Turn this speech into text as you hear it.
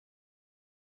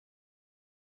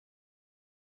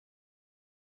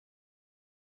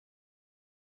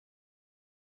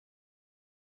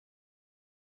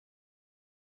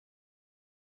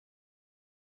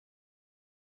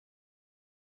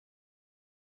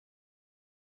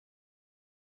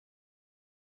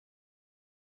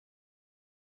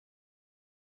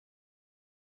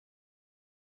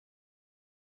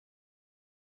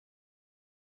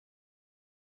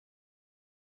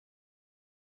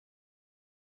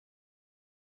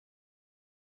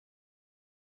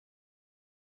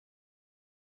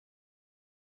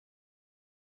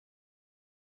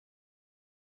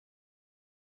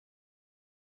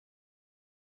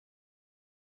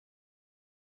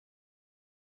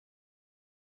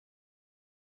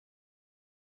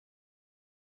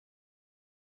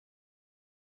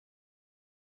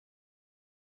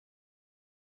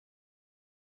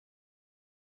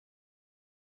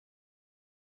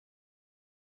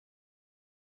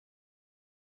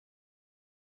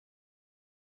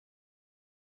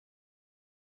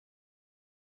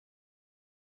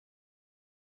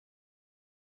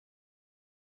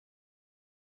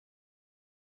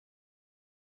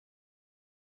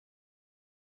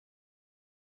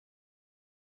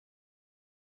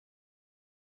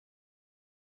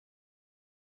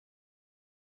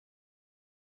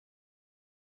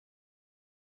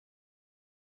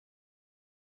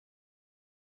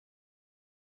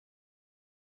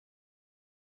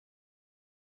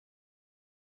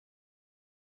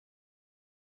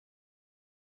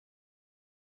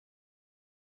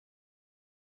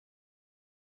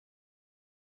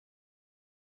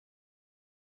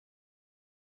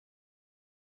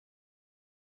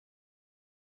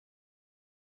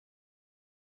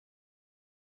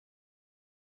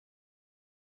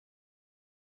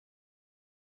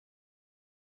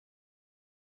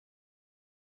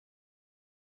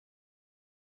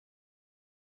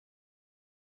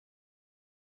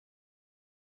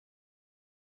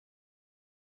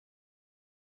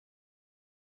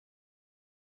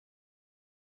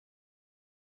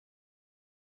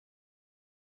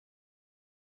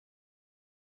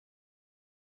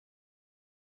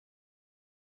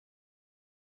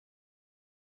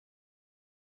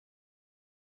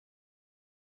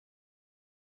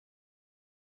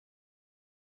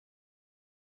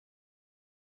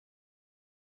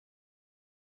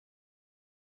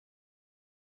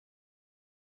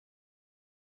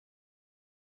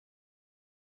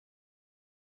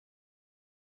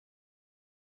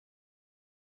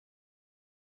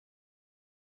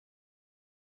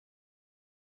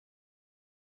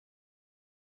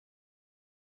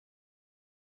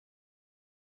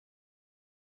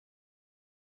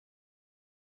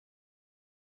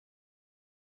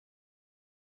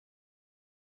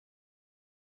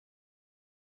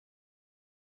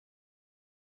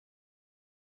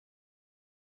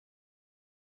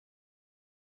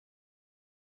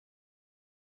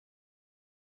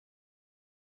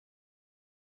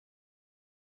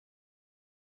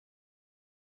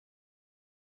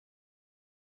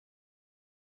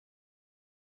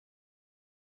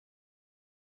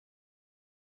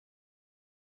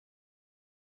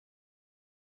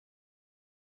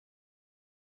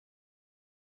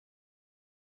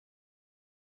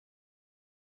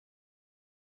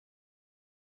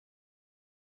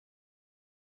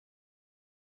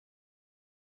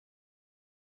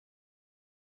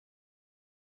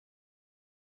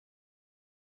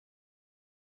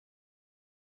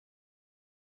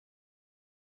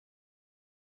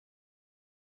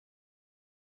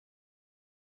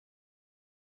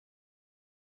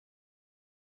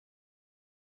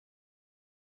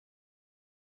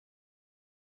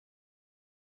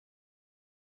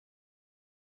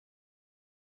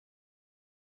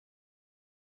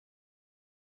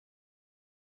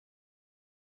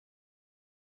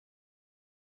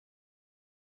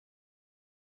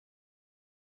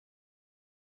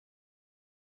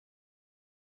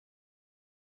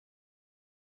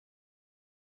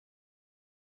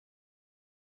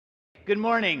Good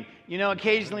morning. You know,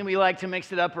 occasionally we like to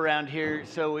mix it up around here,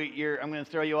 so I'm going to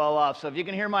throw you all off. So if you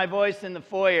can hear my voice in the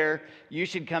foyer, you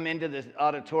should come into the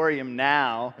auditorium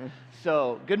now.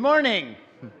 So, good morning.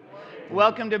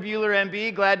 Welcome to Buhler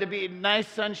MB. Glad to be a nice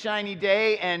sunshiny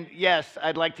day. And yes,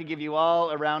 I'd like to give you all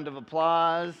a round of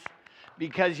applause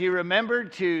because you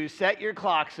remembered to set your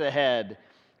clocks ahead.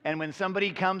 And when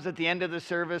somebody comes at the end of the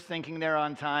service thinking they're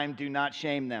on time, do not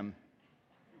shame them.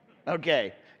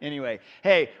 Okay. Anyway,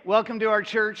 hey, welcome to our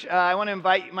church. I want to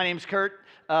invite, my name's Kurt.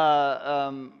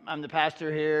 I'm the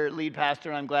pastor here, lead pastor,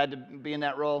 and I'm glad to be in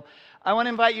that role. I want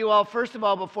to invite you all, first of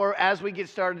all, as we get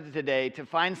started today, to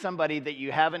find somebody that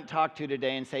you haven't talked to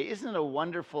today and say, isn't it a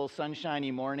wonderful sunshiny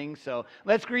morning? So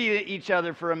let's greet each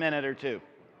other for a minute or two.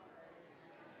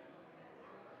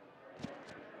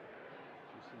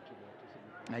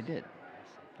 I did.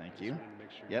 Thank you.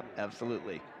 Yep,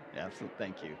 absolutely. Absolutely.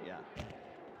 Thank you. Yeah.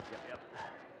 Yep.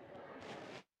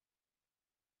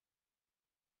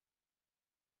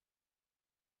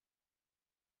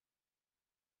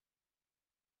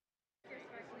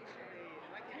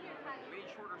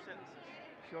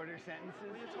 Shorter sentences?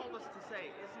 Well, you told us to say,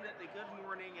 isn't it the good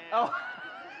morning and, oh.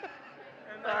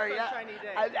 and Sorry, sunshiny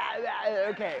day?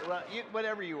 Okay, well,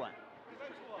 whatever you want.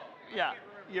 Yeah,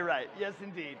 you're right. Yes,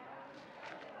 indeed.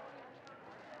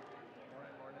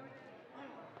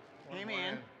 Hey,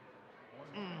 man.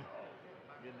 Good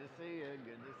to see you.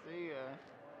 Good to see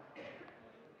you.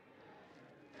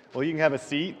 Well, you can have a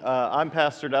seat. I'm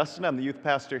Pastor Dustin. I'm the youth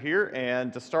pastor here.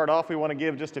 And to start off, we want to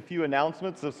give just a few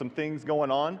announcements of some things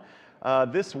going on.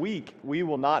 This week, we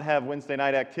will not have Wednesday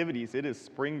night activities. It is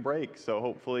spring break. So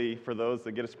hopefully for those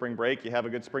that get a spring break, you have a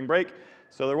good spring break.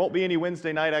 So there won't be any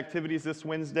Wednesday night activities this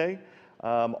Wednesday.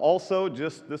 Also,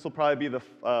 this will probably be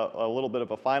a little bit of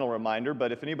a final reminder,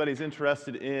 but if anybody's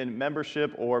interested in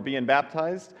membership or being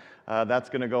baptized, that's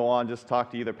going to go on. Just talk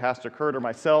to either Pastor Kurt or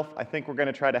myself. I think we're going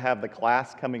to try to have the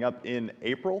class coming up in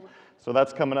April, so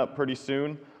that's coming up pretty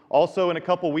soon. Also, in a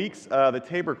couple weeks, the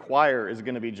Tabor Choir is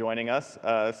going to be joining us,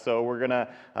 so we're going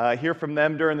to hear from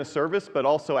them during the service, but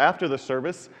also after the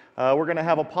service, we're going to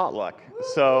have a potluck.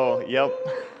 So, yep.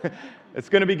 It's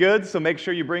going to be good, so make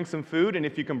sure you bring some food, and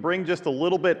if you can bring just a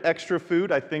little bit extra food,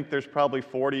 I think there's probably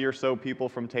 40 or so people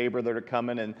from Tabor that are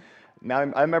coming, and now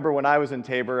I remember when I was in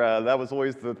Tabor, that was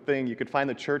always the thing. You could find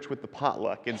the church with the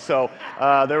potluck, and so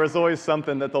there was always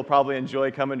something that they'll probably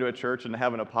enjoy coming to a church and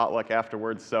having a potluck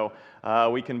afterwards, so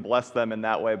we can bless them in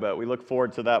that way, but we look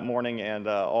forward to that morning and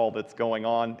all that's going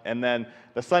on. And then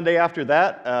the Sunday after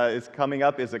that is coming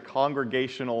up is a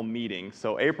congregational meeting.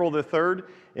 So April the 3rd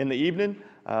in the evening,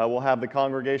 we'll have the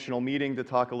congregational meeting to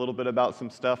talk a little bit about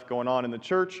some stuff going on in the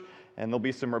church, and there'll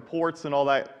be some reports and all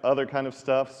that other kind of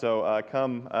stuff, so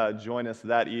come join us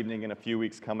that evening in a few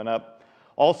weeks coming up.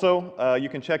 Also, you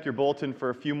can check your bulletin for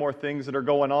a few more things that are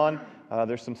going on.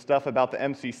 There's some stuff about the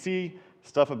MCC,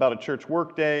 stuff about a church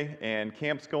work day, and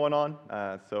camps going on.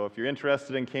 So if you're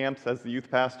interested in camps as the youth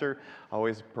pastor,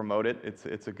 always promote it.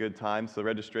 It's a good time. So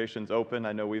registration's open.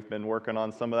 I know we've been working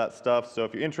on some of that stuff. So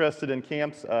if you're interested in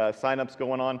camps, sign-ups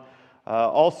going on.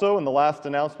 Also, in the last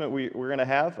announcement we're going to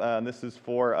have, and this is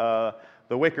for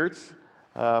the Wickerts,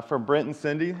 from Brent and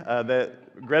Cindy,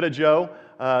 that Greta Joe,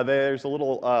 there's a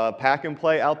little pack and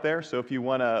play out there, so if you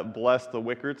want to bless the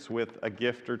Wickerts with a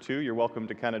gift or two, you're welcome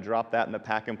to kind of drop that in the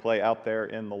pack and play out there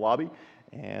in the lobby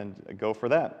and go for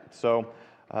that. So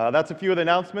that's a few of the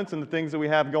announcements and the things that we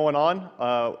have going on.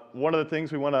 One of the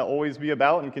things we want to always be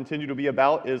about and continue to be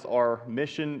about is our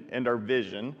mission and our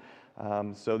vision.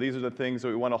 So these are the things that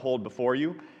we want to hold before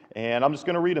you. And I'm just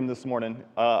going to read them this morning.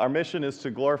 Our mission is to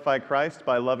glorify Christ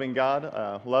by loving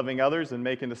God, loving others, and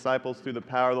making disciples through the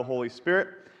power of the Holy Spirit.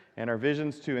 And our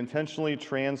vision's to intentionally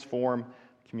transform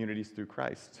communities through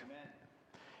Christ. Amen.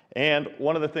 And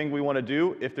one of the things we want to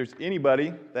do, if there's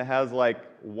anybody that has like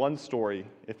one story,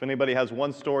 if anybody has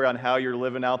one story on how you're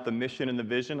living out the mission and the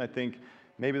vision, I think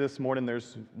maybe this morning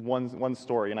there's one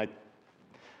story, and I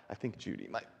think Judy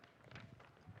might.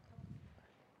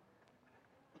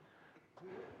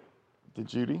 Did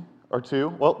Judy? Or two?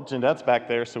 Well, Jeanette's back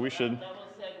there, so we should. That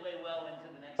will segue well into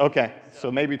the next Okay,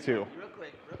 so maybe two. Real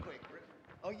quick.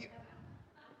 Oh, you.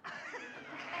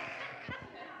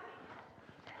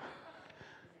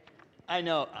 I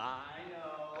know.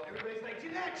 Everybody's like,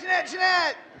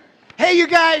 Jeanette! Hey, you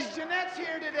guys, Jeanette's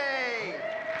here today.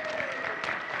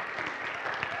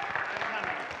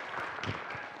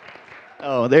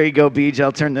 Oh, there you go, Beej.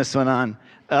 I'll turn this one on.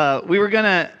 We were going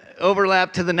to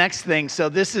overlap to the next thing, so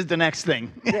this is the next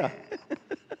thing. Yeah.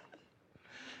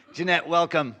 Jeanette,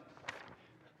 welcome.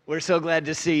 We're so glad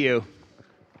to see you.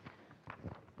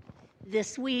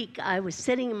 This week, I was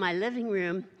sitting in my living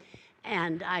room,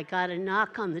 And I got a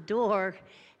knock on the door,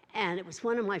 and it was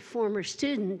one of my former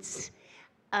students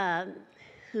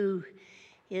who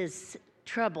is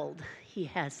troubled. He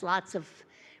has lots of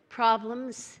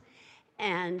problems,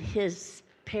 and his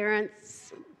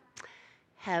parents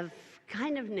have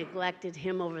kind of neglected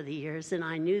him over the years, and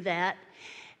I knew that,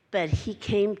 but he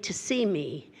came to see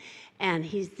me, and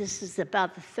this is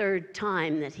about the third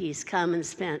time that he's come and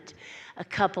spent a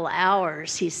couple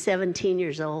hours. He's 17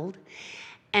 years old,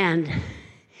 and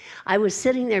I was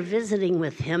sitting there visiting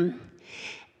with him,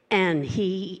 and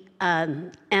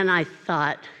I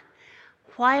thought,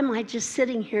 why am I just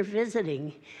sitting here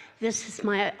visiting? This is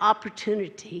my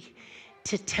opportunity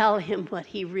to tell him what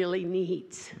he really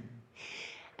needs.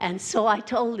 And so I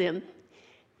told him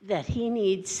that he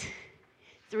needs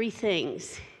 3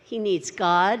 things. He needs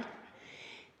God,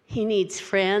 he needs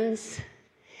friends,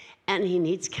 and he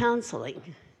needs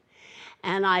counseling.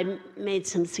 And I made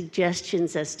some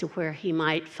suggestions as to where he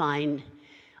might find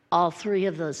all 3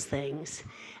 of those things.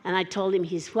 And I told him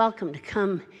he's welcome to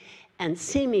come and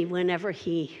see me whenever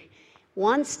he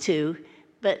wants to,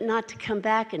 but not to come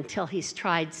back until he's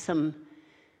tried some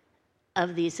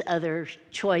of these other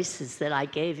choices that I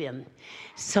gave him.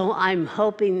 So I'm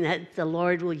hoping that the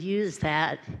Lord will use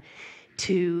that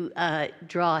to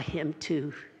draw him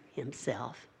to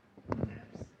himself.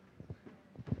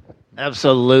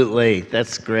 Absolutely.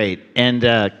 That's great. And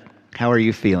how are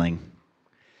you feeling?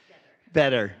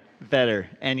 Better.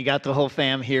 And you got the whole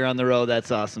fam here on the road.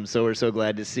 That's awesome. So we're so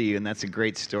glad to see you, and that's a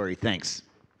great story. Thanks.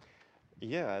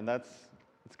 Yeah, and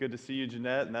it's good to see you,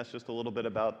 Jeanette, and that's just a little bit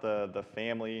about the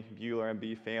family, Bueller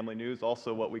MB family news.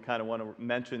 Also, what we kind of want to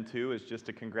mention, too, is just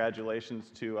a congratulations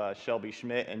to Shelby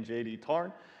Schmidt and J.D.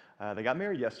 Tarn. They got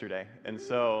married yesterday, and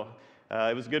so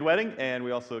it was a good wedding, and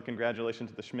we also congratulations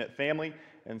to the Schmidt family,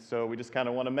 and so we just kind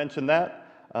of want to mention that.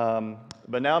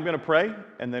 But now I'm going to pray,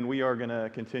 and then we are going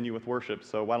to continue with worship,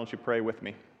 so why don't you pray with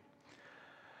me?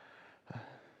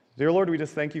 Dear Lord, we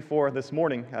just thank you for this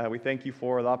morning. We thank you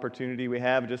for the opportunity we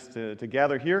have just to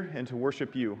gather here and to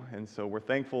worship you. And so we're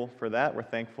thankful for that. We're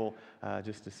thankful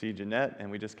just to see Jeanette,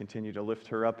 and we just continue to lift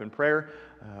her up in prayer.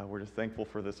 We're just thankful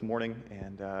for this morning,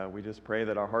 and we just pray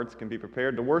that our hearts can be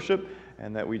prepared to worship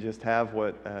and that we just have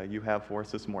what you have for us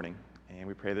this morning. And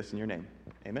we pray this in your name.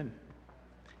 Amen.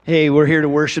 Hey, we're here to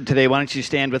worship today. Why don't you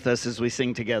stand with us as we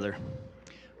sing together?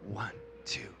 1,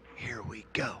 2, here we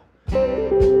go.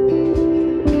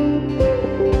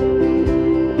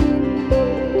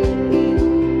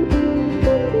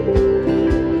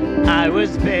 I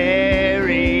was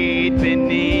buried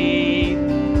beneath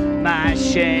my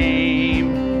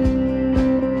shame.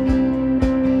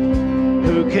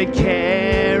 Who could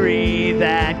carry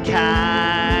that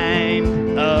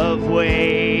kind of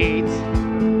weight?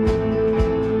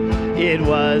 It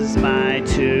was my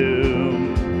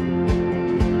tomb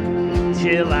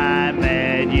till I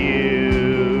met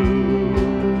you.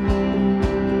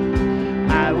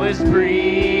 I was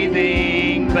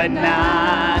breathing but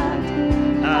not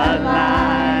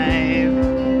alive.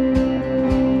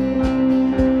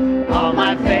 All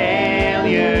my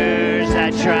failures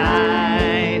I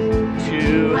tried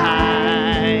to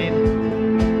hide.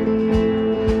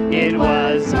 It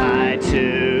was my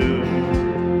tomb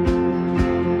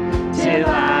till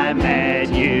I met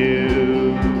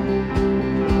you.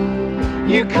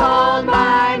 You called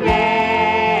my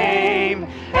name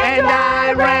and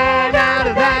I ran out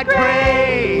of that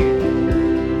grave.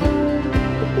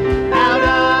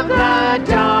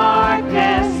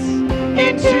 Darkness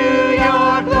into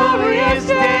your glorious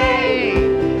day.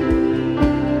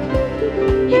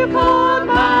 You called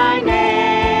my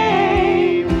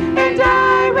name and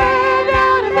I ran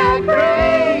out of that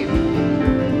grave.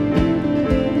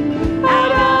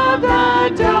 Out of the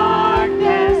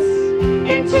darkness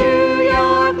into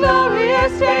your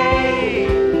glorious day.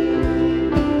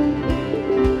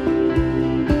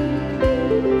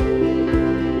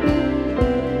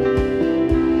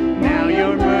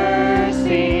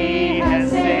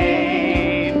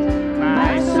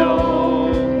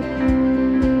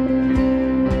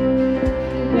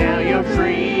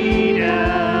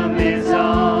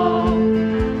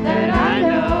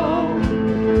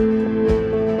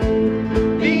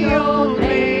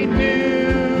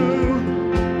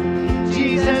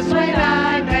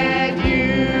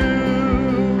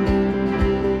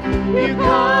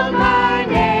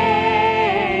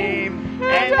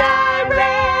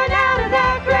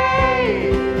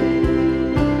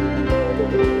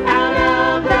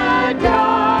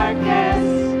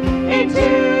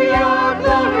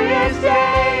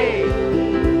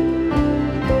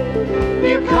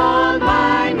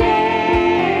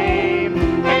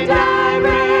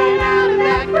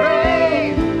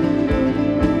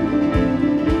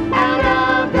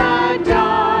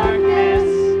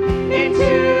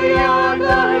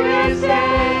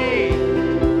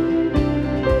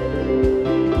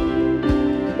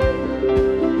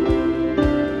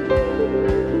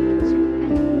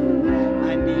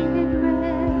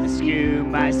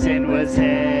 was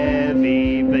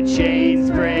heavy, but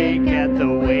chains break at the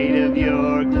weight of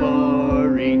your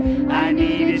glory. I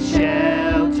needed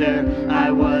shelter,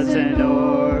 I was an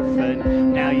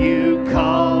orphan. Now you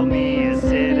call me a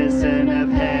citizen of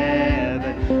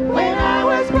heaven. When I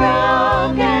was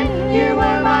broken, you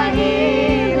were my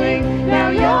healing. Now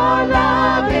your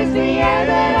love is the air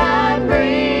that I'm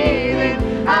breathing.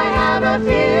 I have a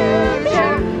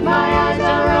future, my eyes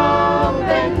are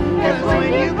open, 'cause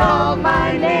when you called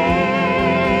my name,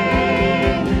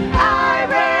 I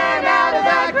ran out of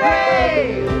the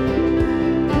grave,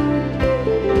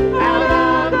 out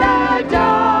of the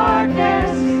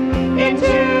darkness,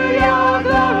 into your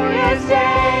glorious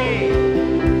day.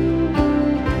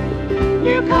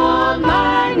 You called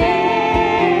my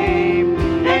name,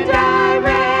 and I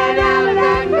ran out of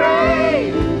that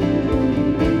grave,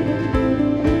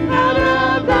 out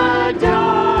of the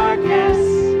darkness,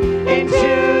 into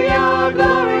your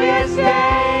glorious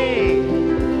day.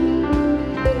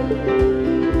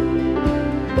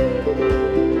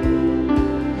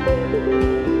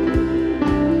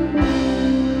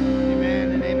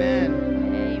 Amen and amen.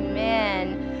 Amen.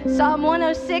 Psalm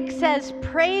 106 says,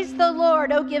 "Praise the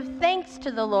Lord, oh give thanks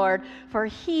to the Lord, for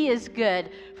he is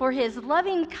good, for his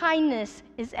loving kindness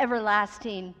is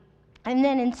everlasting." And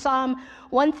then in Psalm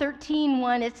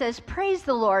 113:1, it says, "Praise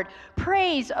the Lord,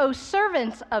 praise, O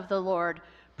servants of the Lord,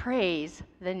 praise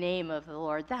the name of the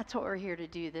Lord." That's what we're here to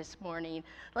do this morning.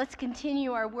 Let's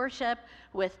continue our worship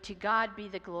with "To God Be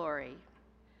the Glory."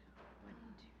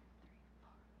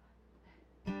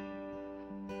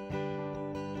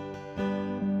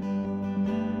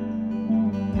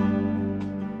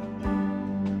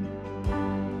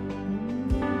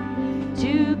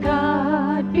 To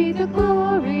God be the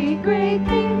glory, great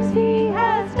things he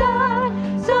has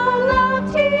done. So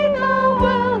loved he the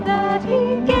world that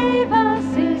he gave us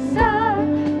his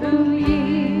Son, who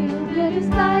yielded his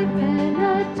life in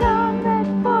atonement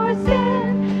for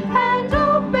sin, and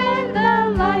opened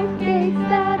the life gates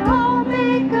that all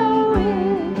may go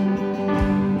in.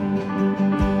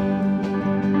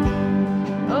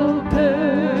 Oh,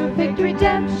 perfect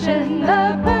redemption,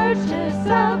 the purchase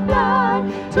of blood,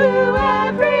 to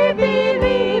every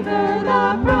believer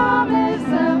the promise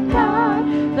of God,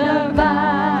 the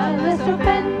vilest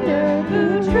offender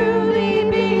who truly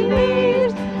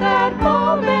believes that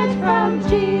moment from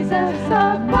Jesus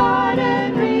of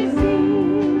pardon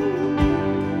received.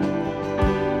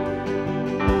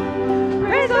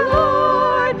 Praise the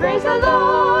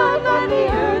Lord, let the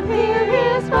earth hear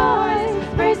his voice.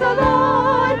 Praise the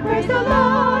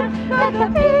Lord, let the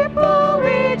people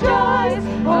rejoice.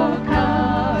 Oh,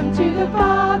 come to the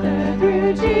Father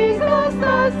through Jesus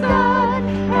the Son,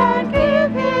 and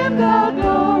give him the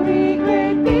glory,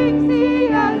 great things he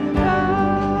has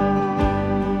done.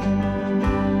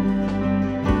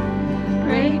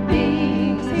 Great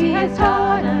things he has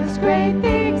taught us, great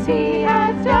things he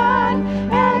has done,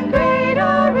 and great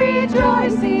our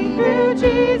rejoicing through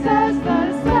Jesus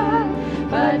the Son.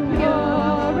 But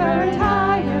purer and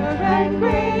higher and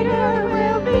greater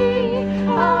will be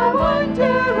our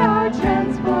wonder, our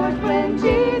transport when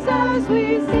Jesus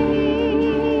we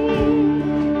see.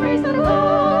 Praise the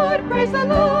Lord,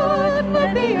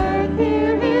 let the earth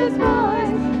hear his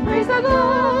voice. Praise the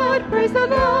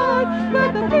Lord,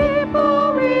 let the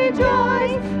people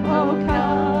rejoice. Oh,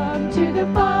 come to the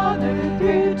Father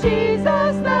through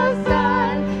Jesus the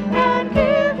Son, and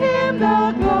give him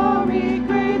the glory,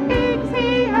 great things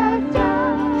he has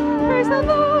done. Praise the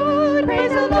Lord,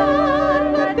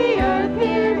 let the earth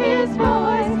hear his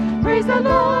voice. Praise the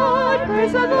Lord,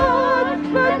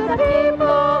 let the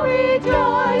people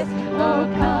rejoice. Oh,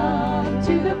 come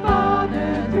to the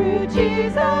Father through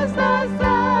Jesus the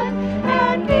Son,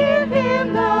 and give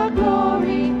him the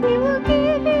glory. We will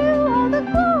give you all the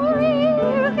glory. We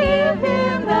will give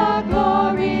him the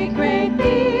glory, great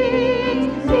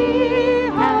things he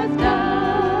has done.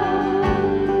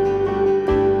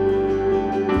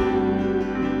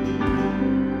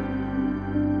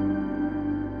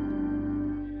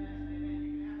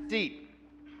 Seat.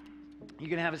 You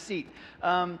can have a seat.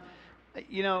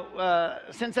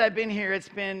 Since I've been here, it's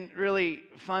been really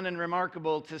fun and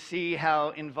remarkable to see how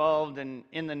involved and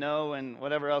in the know and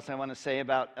whatever else I want to say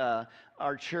about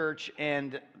our church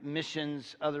and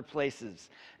missions other places.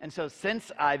 And so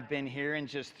since I've been here in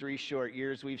just 3 short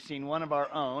years, we've seen one of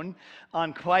our own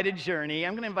on quite a journey.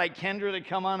 I'm going to invite Kendra to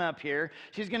come on up here.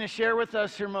 She's going to share with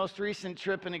us her most recent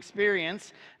trip and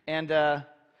experience, and I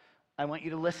want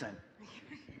you to listen.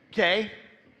 Okay?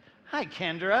 Hi,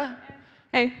 Kendra.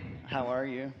 Hey, How are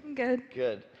you? I'm good.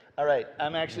 Good. All right,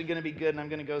 I'm actually going to be good, and I'm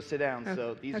going to go sit down.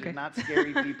 So these are not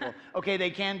scary people. Okay, they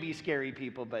can be scary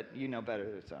people, but you know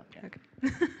better. So, okay.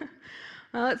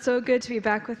 Well, it's so good to be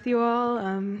back with you all.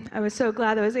 I was so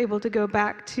glad I was able to go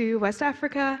back to West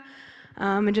Africa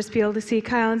and just be able to see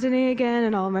Kyle and Danae again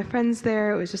and all of my friends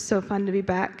there. It was just so fun to be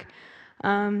back.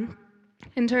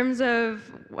 In terms of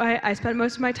what I spent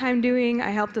most of my time doing,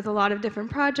 I helped with a lot of different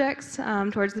projects.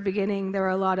 Towards the beginning, there were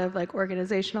a lot of like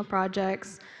organizational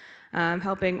projects,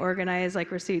 helping organize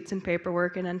like receipts and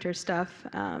paperwork and enter stuff.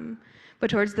 But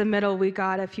towards the middle, we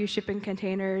got a few shipping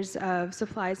containers of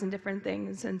supplies and different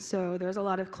things. And so there was a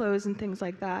lot of clothes and things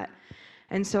like that.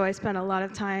 And so I spent a lot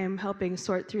of time helping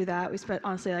sort through that. We spent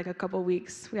honestly like a couple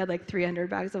weeks. We had like 300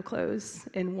 bags of clothes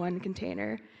in one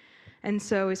container. And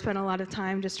so we spent a lot of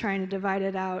time just trying to divide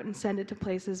it out and send it to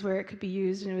places where it could be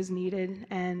used and it was needed.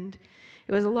 And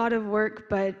it was a lot of work,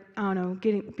 but I don't know,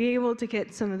 being able to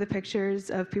get some of the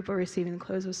pictures of people receiving the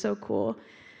clothes was so cool.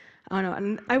 I don't know,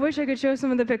 and I wish I could show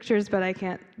some of the pictures, but I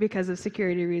can't because of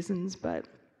security reasons. But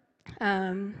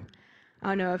I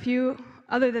don't know,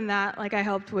 other than that, like I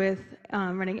helped with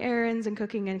running errands and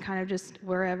cooking and kind of just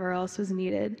wherever else was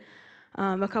needed.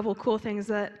 A couple cool things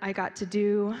that I got to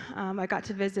do, I got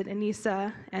to visit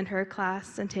Anissa and her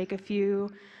class and take a few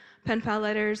pen pal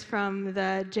letters from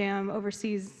the JAM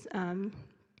Overseas,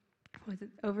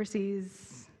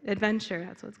 Overseas Adventure,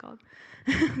 that's what it's called.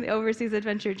 The Overseas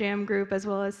Adventure JAM group, as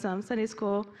well as some Sunday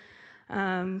school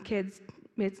kids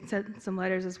sent some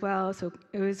letters as well. So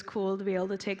it was cool to be able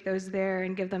to take those there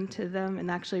and give them to them and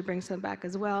actually bring some back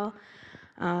as well.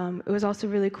 It was also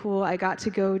really cool. I got to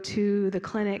go to the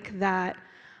clinic that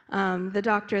the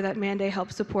doctor that Manday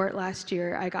helped support last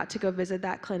year. I got to go visit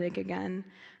that clinic again.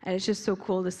 And it's just so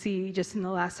cool to see just in the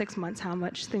last 6 months how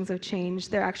much things have changed.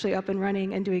 They're actually up and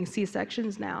running and doing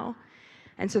C-sections now.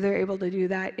 And so they're able to do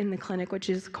that in the clinic, which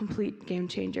is a complete game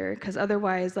changer. Because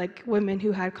otherwise, like women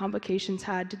who had complications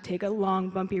had to take a long,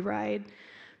 bumpy ride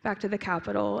back to the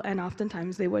Capitol, and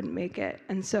oftentimes they wouldn't make it.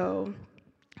 And so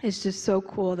it's just so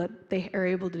cool that they are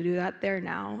able to do that there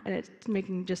now, and it's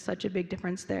making just such a big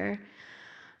difference there.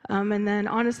 And then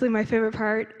honestly, my favorite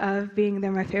part of being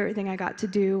there, my favorite thing I got to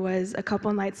do was a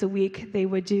couple nights a week, they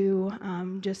would do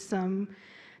just some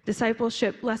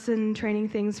discipleship lesson training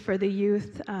things for the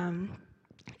youth.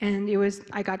 And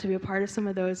I got to be a part of some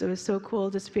of those. It was so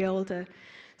cool just to be able to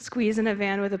squeeze in a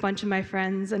van with a bunch of my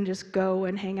friends and just go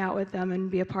and hang out with them and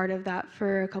be a part of that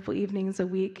for a couple evenings a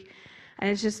week. And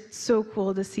it's just so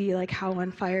cool to see like how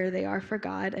on fire they are for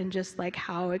God and just like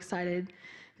how excited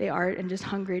they are and just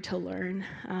hungry to learn.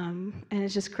 And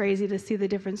it's just crazy to see the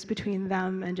difference between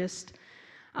them and just,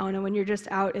 I don't know, when you're just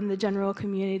out in the general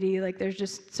community, like there's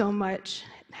just so much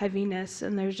heaviness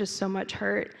and there's just so much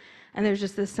hurt. And there's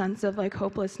just this sense of like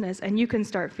hopelessness. And you can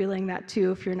start feeling that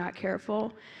too if you're not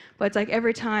careful. But it's like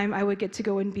every time I would get to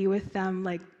go and be with them,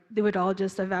 like they would all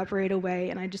just evaporate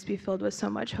away and I'd just be filled with so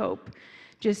much hope.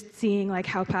 Just seeing like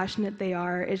how passionate they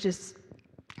are, it's just,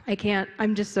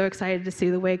 I'm just so excited to see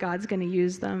the way God's gonna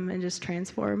use them and just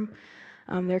transform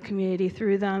their community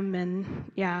through them. And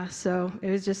yeah, so it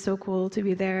was just so cool to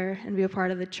be there and be a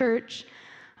part of the church.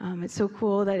 It's so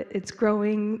cool that it's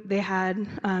growing. They had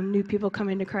new people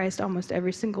coming to Christ almost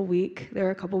every single week. There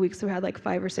were a couple weeks we had like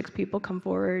 5 or 6 people come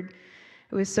forward.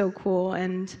 It was so cool,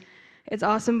 and it's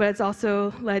awesome, but it's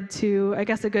also led to, I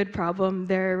guess, a good problem.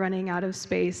 They're running out of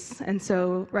space, and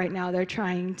so right now they're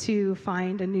trying to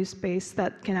find a new space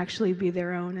that can actually be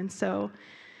their own. And so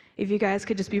if you guys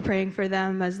could just be praying for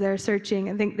them as they're searching.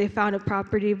 I think they found a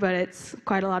property, but it's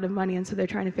quite a lot of money, and so they're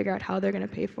trying to figure out how they're going to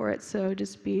pay for it. So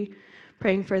just be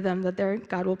praying for them that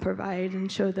God will provide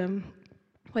and show them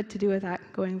what to do with that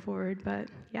going forward. But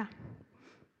yeah,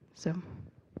 so.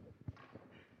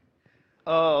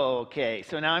 Oh, okay.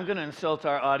 So now I'm going to insult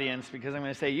our audience because I'm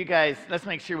going to say, you guys, let's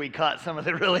make sure we caught some of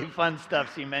the really fun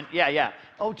stuff you meant. Yeah.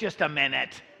 Oh, just a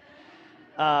minute.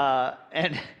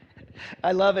 And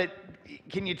I love it.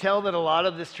 Can you tell that a lot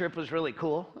of this trip was really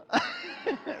cool?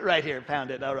 Right here,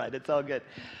 found it. All right, it's all good.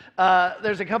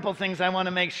 There's a couple things I want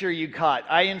to make sure you caught.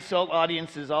 I insult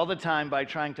audiences all the time by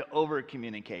trying to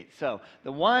over-communicate. So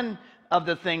the one of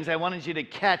the things I wanted you to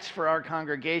catch for our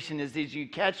congregation is you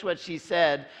catch what she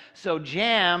said. So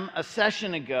Jam, a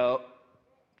session ago,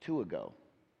 2 ago.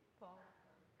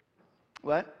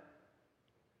 What?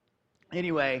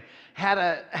 Anyway, had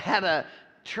a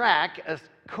track, a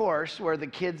course where the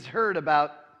kids heard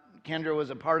about, Kendra was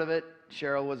a part of it,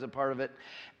 Cheryl was a part of it,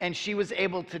 and she was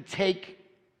able to take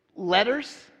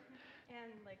letters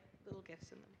and like little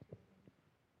gifts in them.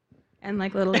 and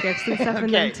like little gifts and stuff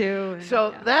in them too. And,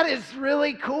 So yeah. that is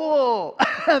really cool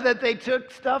that they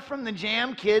took stuff from the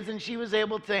Jam Kids and she was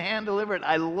able to hand deliver it.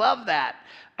 I love that.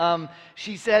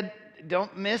 She said,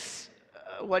 don't miss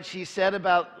what she said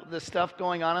about the stuff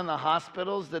going on in the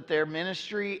hospitals, that their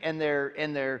ministry and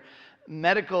their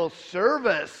medical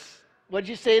service, what'd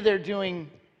you say they're doing?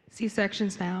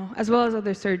 C-sections now, as well as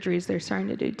other surgeries they're starting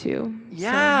to do too.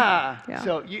 Yeah.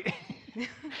 So, So you,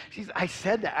 I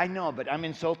said that, I know, but I'm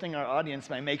insulting our audience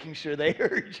by making sure they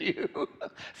heard you.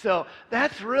 So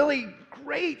that's really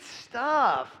great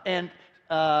stuff. And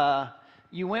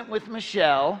you went with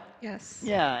Michelle. yes.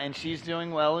 Yeah, and she's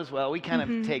doing well as well. We kind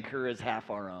of take her as half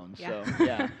our own. So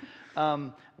yeah.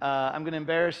 I'm going to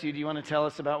embarrass you. Do you want to tell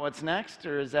us about what's next,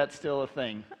 or is that still a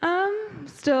thing?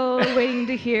 Still waiting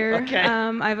to hear. Okay.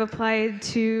 I've applied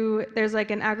to, there's like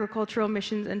an agricultural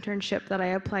missions internship that I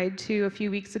applied to a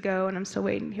few weeks ago, and I'm still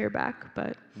waiting to hear back,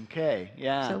 but Okay,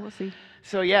 yeah. so we'll see.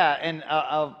 So yeah, and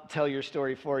I'll tell your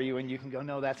story for you, and you can go,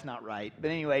 no, that's not right.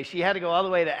 But anyway, she had to go all the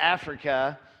way to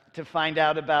Africa to find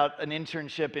out about an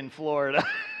internship in Florida.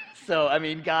 So, I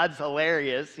mean, God's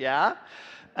hilarious, yeah?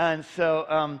 And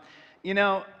so,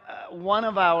 one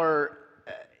of our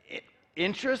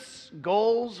interests,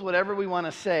 goals, whatever we want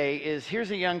to say, is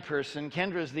here's a young person.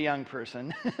 Kendra's the young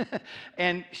person.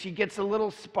 And she gets a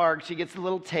little spark, she gets a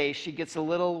little taste, she gets a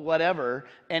little whatever,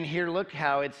 and here, look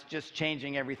how it's just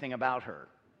changing everything about her.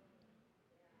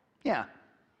 Yeah.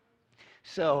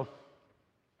 So,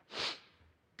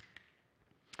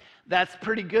 that's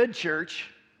pretty good, church.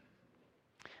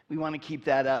 We want to keep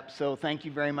that up. So thank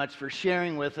you very much for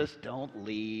sharing with us. Don't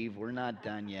leave. We're not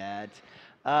done yet.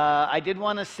 I did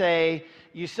want to say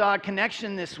you saw a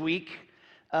connection this week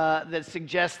that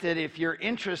suggested if you're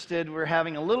interested, we're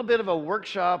having a little bit of a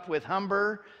workshop with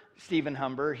Humber, Stephen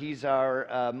Humber. He's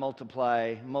our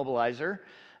Multiply mobilizer.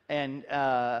 And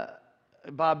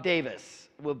Bob Davis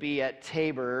will be at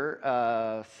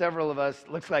Tabor. Several of us,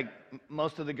 looks like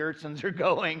most of the Gertsons are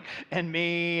going, and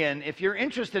me. And if you're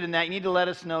interested in that, you need to let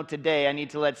us know today. I need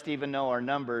to let Stephen know our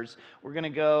numbers. We're going to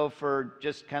go for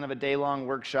just kind of a day-long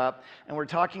workshop, and we're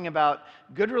talking about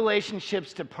good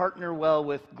relationships to partner well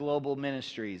with global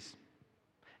ministries.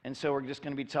 And so we're just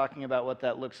going to be talking about what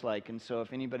that looks like. And so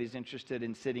if anybody's interested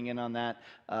in sitting in on that,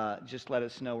 just let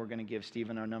us know. We're going to give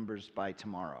Stephen our numbers by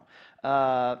tomorrow.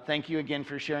 Thank you again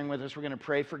for sharing with us. We're going to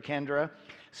pray for Kendra.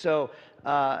 So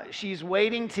she's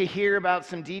waiting to hear about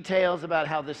some details about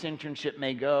how this internship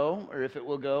may go, or if it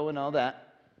will go and all that.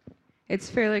 It's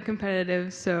fairly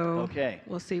competitive, so Okay.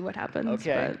 we'll see what happens.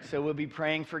 Okay, But so we'll be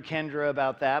praying for Kendra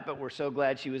about that, but we're so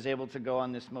glad she was able to go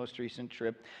on this most recent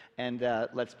trip. And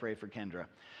let's pray for Kendra.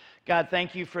 God,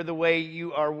 thank you for the way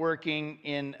you are working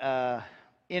in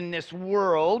this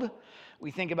world.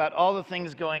 We think about all the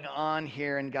things going on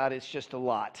here, and God, it's just a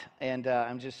lot. And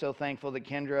I'm just so thankful that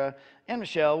Kendra and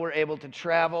Michelle were able to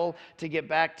travel to get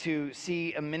back to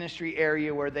see a ministry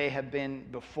area where they have been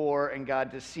before, and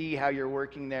God, to see how you're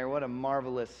working there. What a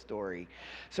marvelous story.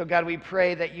 So God, we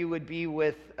pray that you would be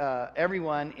with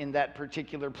everyone in that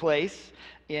particular place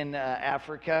in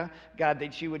Africa. God,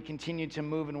 that you would continue to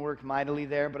move and work mightily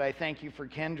there. But I thank you for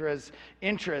Kendra's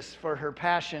interest, for her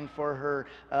passion, for her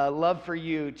love for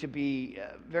you, to be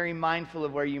very mindful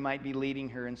of where you might be leading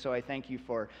her. And so I thank you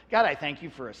for, God, I thank you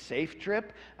for a safe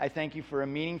trip. I thank you for a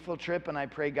meaningful trip. And I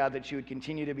pray, God, that you would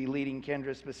continue to be leading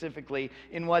Kendra specifically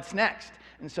in what's next.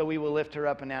 And so we will lift her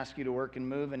up and ask you to work and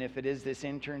move. And if it is this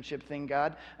internship thing,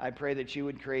 God, I pray that you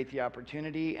would create the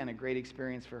opportunity and a great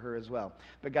experience for her as well.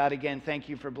 But God, again, thank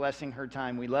you for blessing her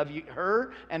time. We love you,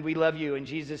 her, and we love you. In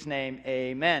Jesus' name,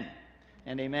 amen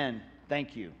and amen.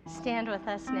 Thank you. Stand with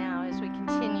us now as we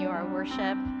continue our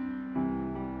worship.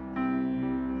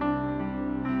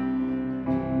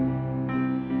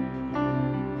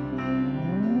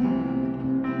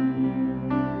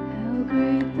 how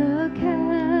great the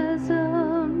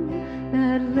chasm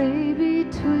that lay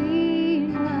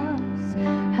between us,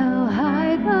 how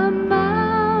high the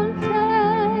mountain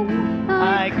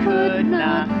I could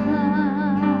not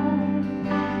climb.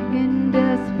 In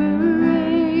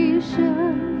desperation,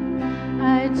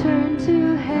 I turned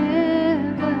to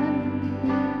heaven.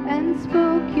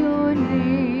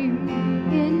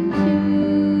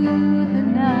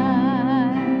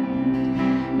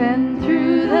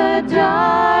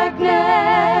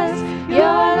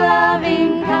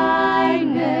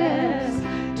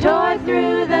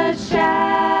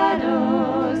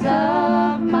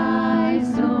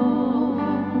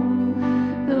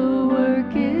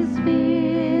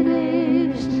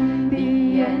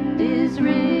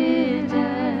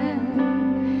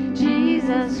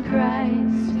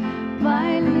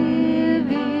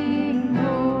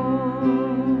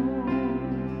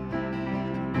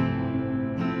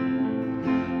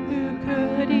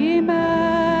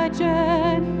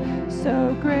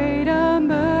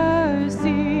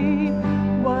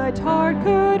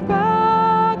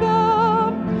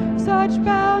 such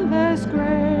boundless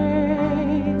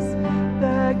grace.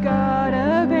 The God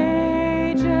of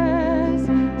ages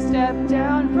stepped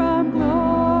down from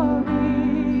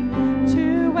glory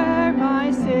to wear my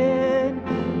sin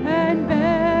and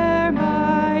bear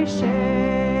my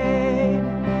shame.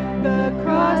 The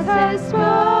cross has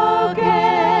spoken,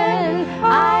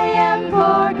 I am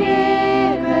forgiven.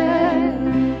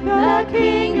 The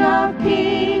King of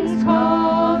Kings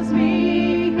calls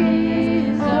me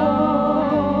his own.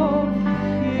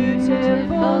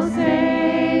 Beautiful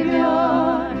Savior,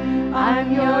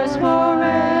 I'm yours forever.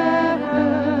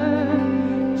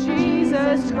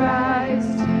 Jesus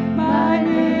Christ, my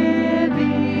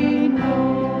living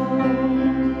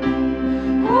home.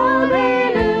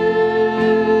 Hallelujah,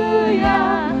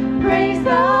 praise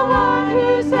the one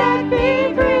who set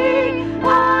me free.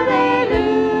 Hallelujah,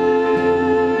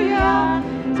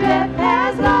 death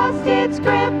has lost its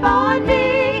grip on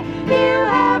me. You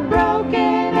have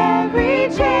broken every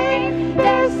chain.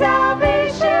 There's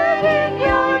salvation in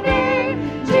your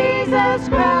name, Jesus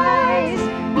Christ,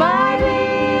 my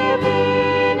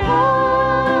living hope.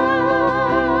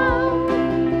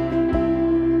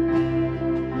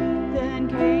 Then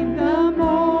came the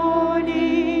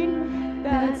morning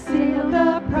that sealed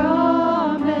the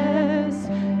promise.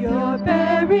 Your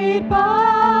buried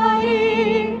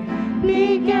body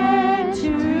began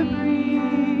to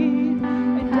breathe,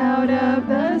 and out of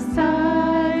the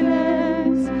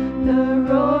silence, the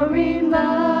roaring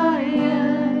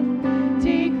lion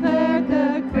declared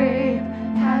the grave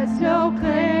has no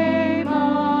claim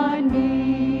on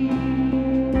me.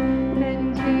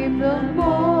 Then came the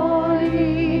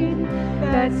morning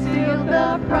that sealed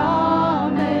the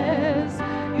promise.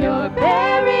 Your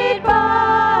buried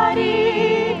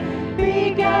body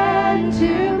began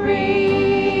to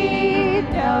breathe.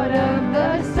 Out of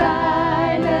the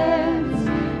silence,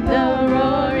 the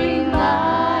roaring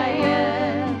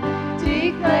lion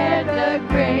declared the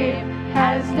grave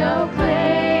has no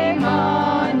claim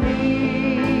on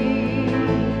me.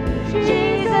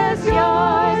 Jesus,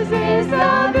 yours is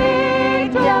the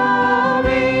victory.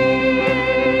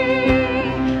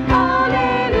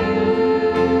 Hallelujah,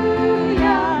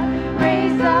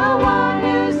 praise the one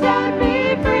who set me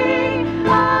free.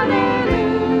 Hallelujah,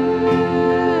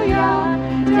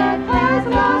 death has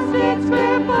lost its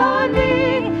grip on me.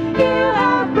 You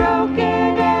have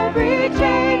broken every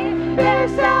chain.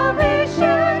 There's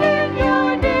salvation in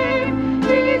your name,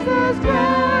 Jesus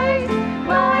Christ,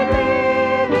 my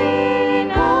living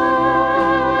hope.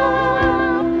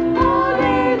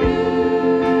 Hallelujah,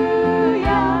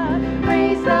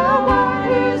 praise the one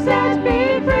who set me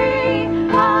free.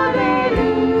 Hallelujah,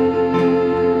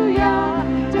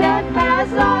 death has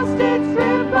lost its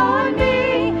grip on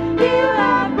me. You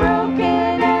have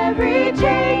broken every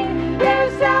chain.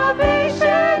 There's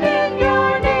salvation in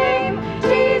your name,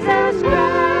 Jesus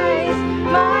Christ,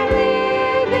 my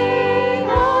living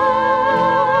hope.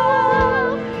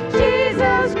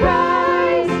 Jesus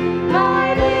Christ,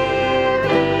 my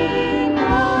living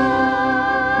hope.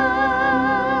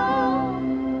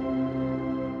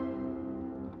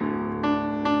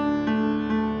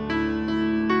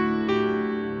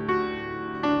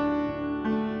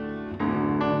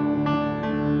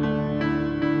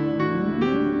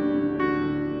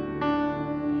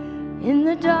 In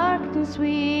the darkness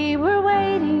we were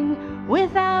waiting,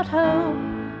 without hope,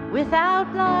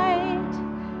 without light,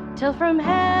 till from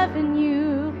heaven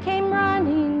you came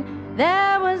running.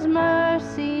 There was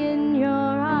mercy in your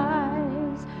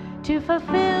eyes, to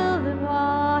fulfill the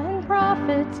law and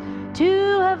prophets.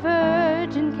 To a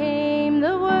virgin came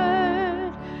the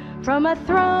word, from a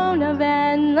throne of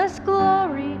endless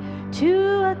glory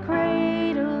to a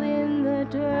cradle in the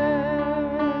dirt.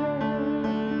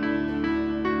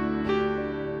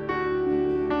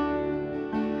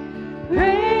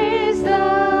 Praise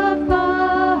the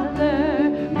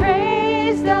Father,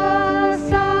 praise the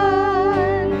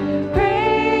Son,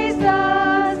 praise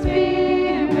the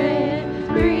Spirit,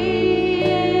 three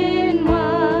in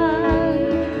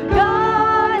one.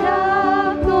 God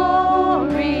of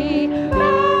glory,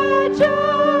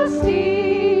 majesty,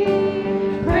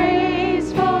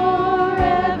 praise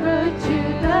forever to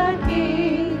the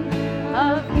King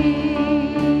of Kings.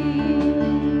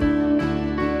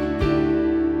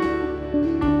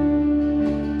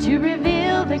 To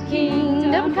reveal the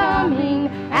kingdom coming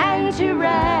and to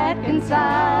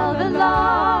reconcile the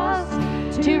lost,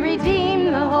 to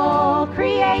redeem the whole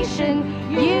creation.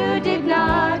 You did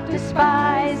not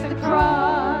despise the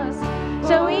cross.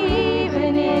 So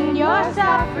even in your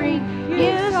suffering,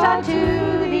 you saw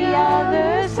to the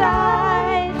other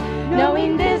side,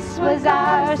 knowing this was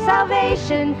our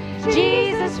salvation.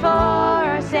 Jesus, for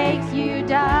our sakes you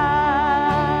died.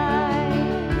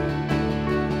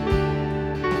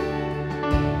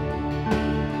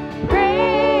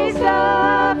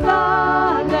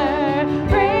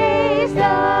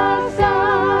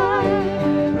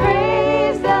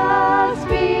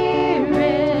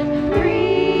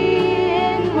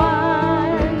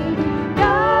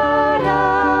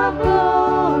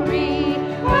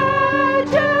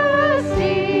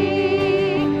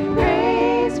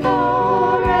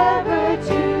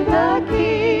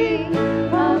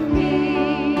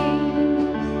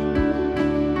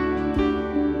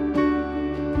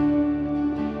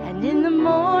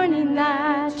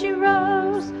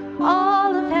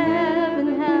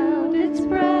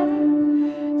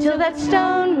 till that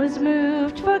stone was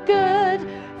moved for good,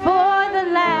 for the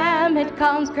Lamb had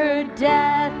conquered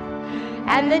death.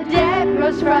 And the dead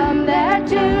rose from their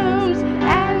tombs,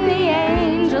 and the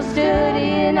angels stood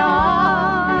in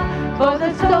awe, for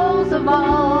the souls of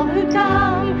all who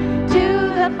come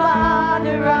to the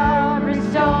Father are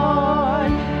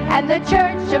restored. And the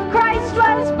church of Christ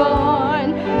was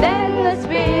born, then the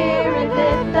Spirit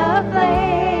lit the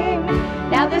flame.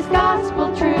 Now this gospel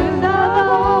truth of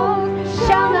old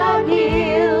shall not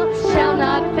yield, shall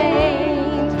not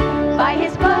faint. By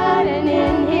his blood and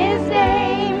in his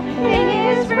name, in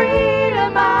his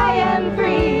freedom I am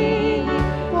free.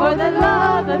 For the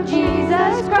love of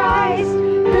Jesus Christ,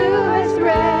 who has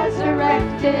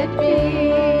resurrected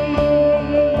me.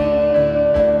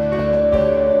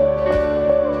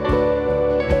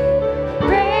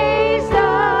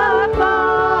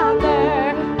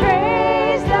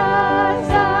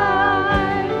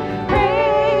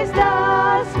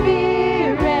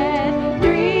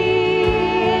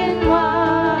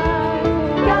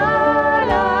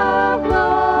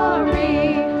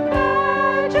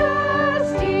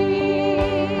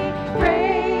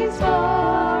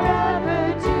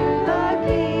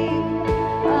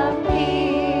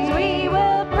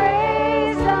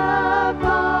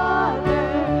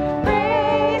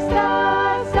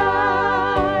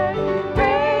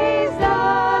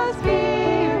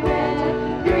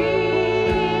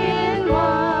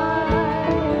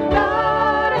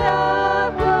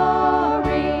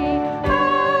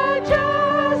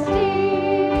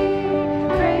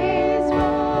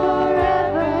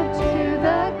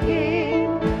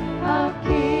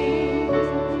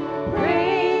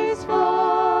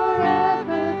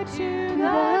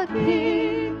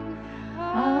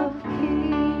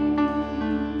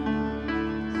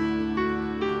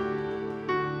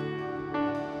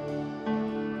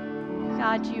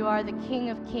 God, you are the King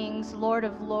of Kings, Lord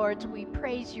of Lords. We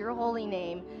praise your holy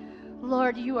name.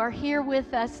 Lord, you are here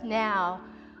with us now.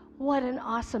 What an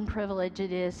awesome privilege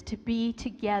it is to be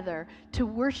together, to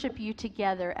worship you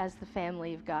together as the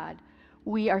family of God.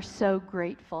 We are so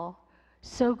grateful,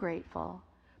 so grateful.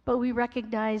 But we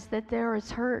recognize that there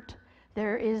is hurt.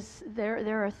 There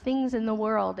are things in the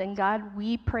world, and God,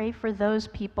 we pray for those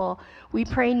people. We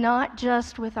pray not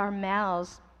just with our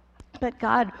mouths, but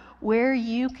God, where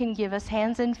you can give us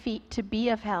hands and feet to be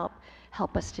of help,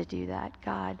 help us to do that.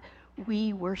 God,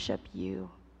 we worship you.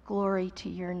 Glory to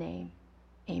your name.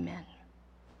 Amen.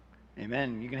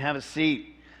 Amen. You can have a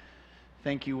seat.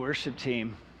 Thank you, worship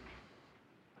team.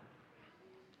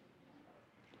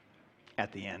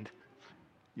 At the end.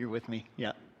 You're with me?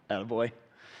 Yeah. Attaboy.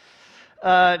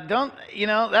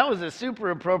 That was a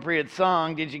super appropriate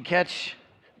song. Did you catch,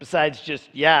 besides just,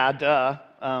 yeah, duh.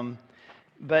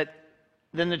 But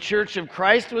then the Church of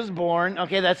Christ was born.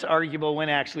 Okay, that's arguable when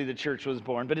actually the church was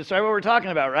born, but it's right what we're talking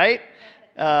about, right?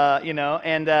 There's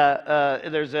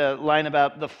a line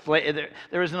about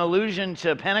there was an allusion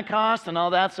to Pentecost and all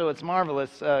that, so it's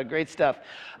marvelous, great stuff.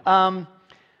 I'm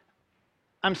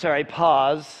sorry,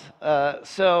 pause.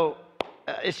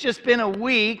 It's just been a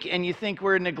week, and you think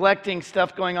we're neglecting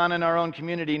stuff going on in our own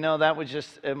community. No, that was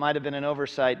it might have been an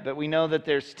oversight, but we know that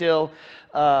there's still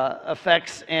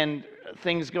effects and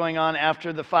things going on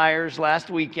after the fires last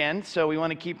weekend, so we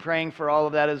want to keep praying for all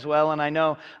of that as well. And I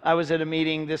know I was at a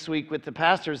meeting this week with the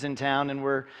pastors in town, and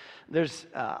there's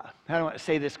how do I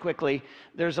say this quickly?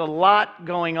 There's a lot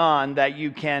going on that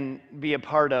you can be a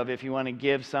part of if you want to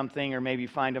give something or maybe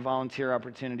find a volunteer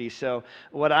opportunity. So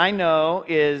what I know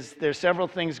is there's several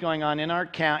things going on in our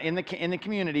in the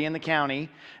community, in the county,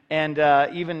 and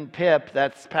even PIP,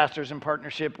 that's Pastors in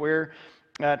Partnership. We're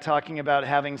talking about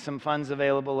having some funds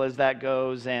available as that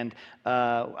goes, and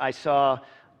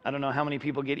I don't know how many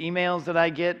people get emails that I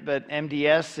get, but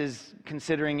MDS is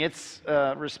considering its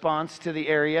response to the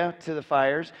area, to the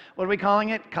fires. What are we calling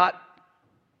it?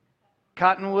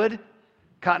 Cottonwood?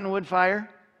 Cottonwood fire?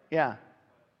 Yeah.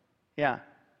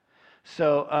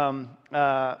 So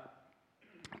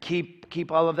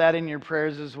keep all of that in your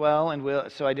prayers as well.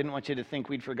 And so I didn't want you to think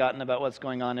we'd forgotten about what's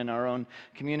going on in our own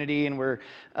community. And we're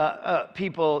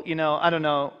people, I don't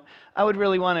know. I would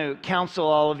really want to counsel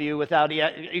all of you without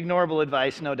ignorable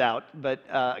advice, no doubt, but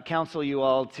counsel you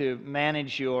all to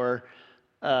manage your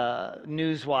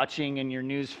news watching and your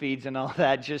news feeds and all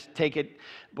that. Just take it.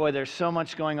 Boy, there's so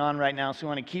much going on right now, so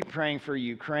we want to keep praying for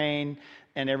Ukraine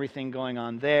and everything going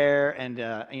on there. And,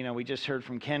 we just heard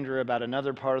from Kendra about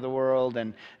another part of the world.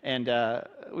 And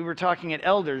we were talking at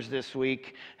Elders this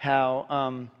week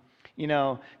how,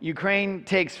 Ukraine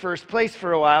takes first place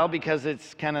for a while because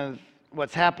it's kind of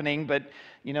what's happening. But,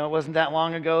 it wasn't that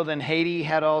long ago then Haiti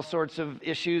had all sorts of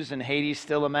issues, and Haiti's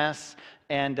still a mess.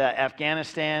 And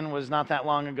Afghanistan was not that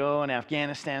long ago, and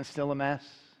Afghanistan's still a mess.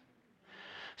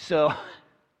 So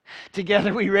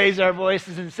together we raise our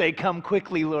voices and say, "Come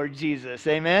quickly, Lord Jesus."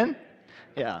 Amen?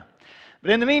 Yeah.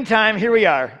 But in the meantime, here we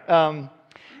are.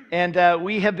 And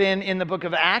we have been in the book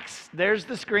of Acts. There's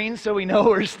the screen, so we know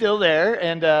we're still there.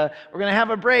 And we're going to have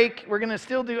a break. We're going to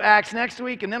still do Acts next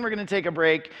week, and then we're going to take a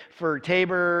break for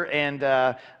Tabor and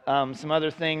some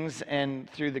other things and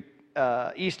through the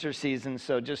Easter season,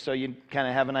 so just so you kind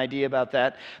of have an idea about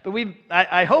that. But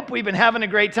I hope we've been having a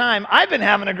great time. I've been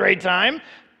having a great time.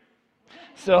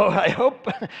 So I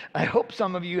hope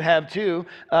some of you have too.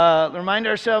 Remind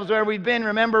ourselves where we've been.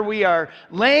 Remember, we are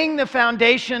laying the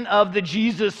foundation of the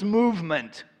Jesus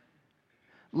movement.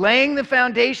 Laying the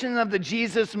foundation of the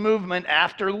Jesus movement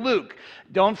after Luke.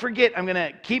 Don't forget, I'm going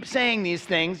to keep saying these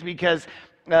things because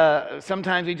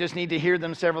sometimes we just need to hear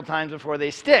them several times before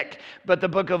they stick. But the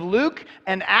book of Luke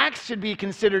and Acts should be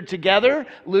considered together.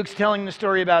 Luke's telling the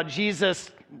story about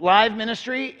Jesus' live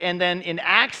ministry, and then in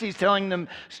Acts, he's telling the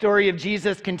story of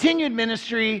Jesus' continued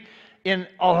ministry in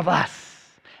all of us.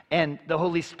 And the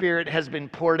Holy Spirit has been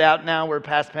poured out now. We're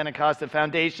past Pentecost. The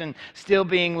foundation still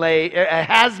being laid,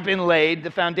 has been laid.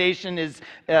 The foundation is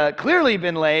clearly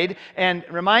been laid. And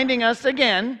reminding us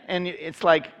again, and it's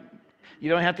like, you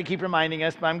don't have to keep reminding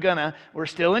us, but I'm gonna. We're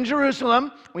still in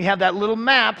Jerusalem. We have that little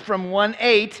map from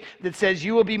 1:8 that says,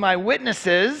 "You will be my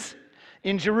witnesses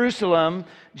in Jerusalem,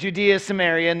 Judea,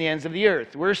 Samaria, and the ends of the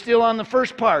earth." We're still on the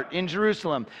first part in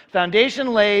Jerusalem.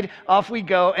 Foundation laid, off we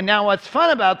go. And now what's fun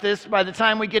about this, by the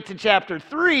time we get to chapter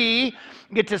 3,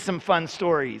 we get to some fun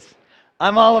stories.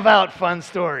 I'm all about fun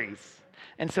stories.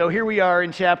 And so here we are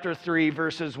in chapter 3,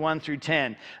 verses 1 through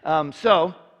 10.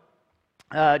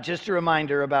 Just a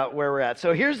reminder about where we're at.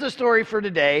 So here's the story for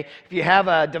today. If you have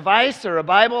a device or a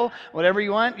Bible, whatever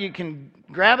you want, you can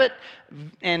grab it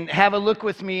and have a look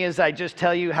with me as I just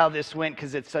tell you how this went,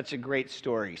 because it's such a great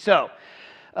story. So,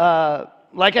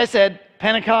 like I said,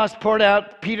 Pentecost poured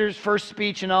out, Peter's first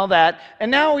speech and all that.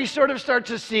 And now we sort of start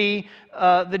to see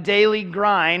the daily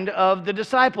grind of the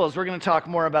disciples. We're going to talk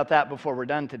more about that before we're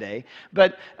done today.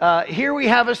 But here we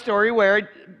have a story where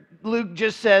Luke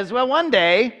just says, well, one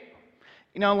day,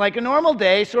 like a normal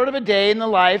day, sort of a day in the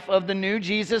life of the new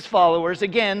Jesus followers.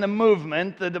 Again, the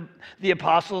movement, the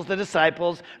apostles, the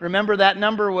disciples. Remember that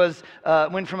number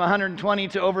went from 120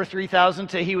 to over 3,000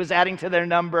 to he was adding to their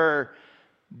number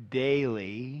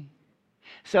daily.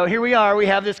 So here we are. We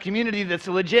have this community that's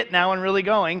legit now and really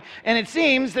going. And it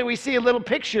seems that we see a little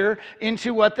picture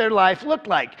into what their life looked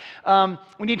like.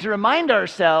 We need to remind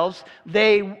ourselves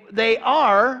they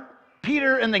are,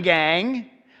 Peter and the gang,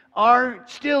 are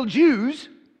still Jews,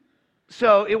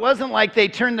 so it wasn't like they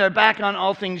turned their back on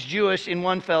all things Jewish in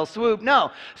one fell swoop.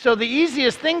 No. So the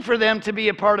easiest thing for them to be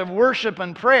a part of worship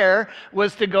and prayer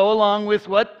was to go along with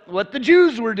what the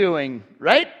Jews were doing,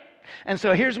 right? And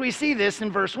so here's we see this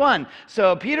in verse 1.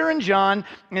 So Peter and John,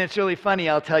 and it's really funny,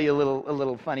 I'll tell you a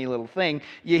little funny little thing.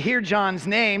 You hear John's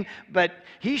name, but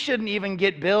he shouldn't even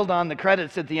get billed on the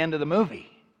credits at the end of the movie,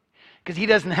 because he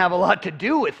doesn't have a lot to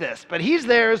do with this, but he's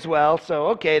there as well, so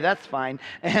okay, that's fine.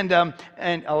 And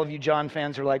all of you John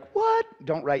fans are like, what?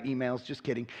 Don't write emails, just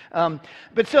kidding.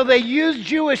 But so they use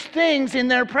Jewish things in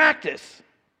their practice.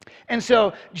 And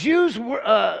so Jews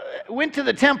went to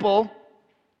the temple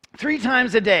 3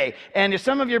 times a day. And if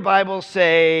some of your Bibles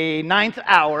say ninth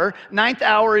hour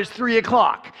is 3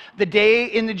 o'clock. The day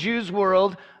in the Jews'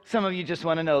 world, some of you just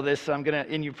want to know this, so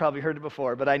and you've probably heard it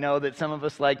before, but I know that some of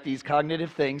us like these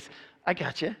cognitive things. I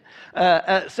got you.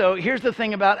 So here's the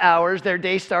thing about hours. Their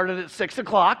day started at 6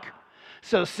 o'clock.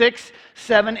 So 6,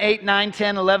 7, 8, 9,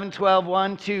 10, 11, 12,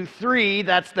 1, 2, 3.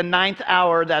 That's the 9th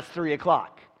hour. That's 3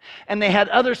 o'clock. And they had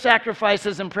other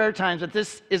sacrifices and prayer times, but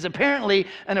this is apparently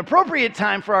an appropriate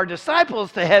time for our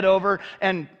disciples to head over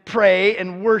and pray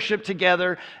and worship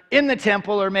together in the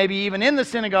temple, or maybe even in the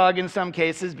synagogue in some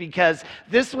cases, because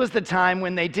this was the time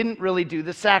when they didn't really do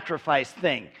the sacrifice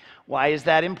thing. Why is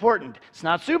that important? It's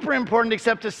not super important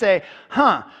except to say,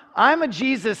 I'm a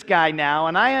Jesus guy now,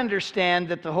 and I understand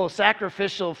that the whole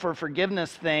sacrificial for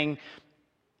forgiveness thing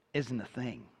isn't a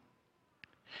thing.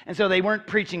 And so they weren't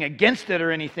preaching against it or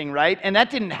anything, right? And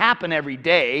that didn't happen every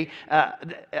day.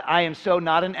 I am so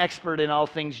not an expert in all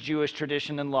things Jewish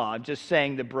tradition and law. I'm just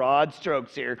saying the broad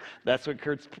strokes here. That's what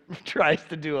Kurt tries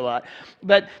to do a lot.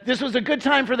 But this was a good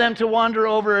time for them to wander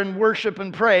over and worship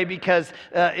and pray, because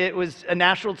it was a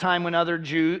natural time when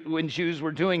Jews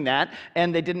were doing that,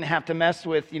 and they didn't have to mess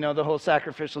with, the whole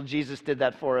sacrificial Jesus did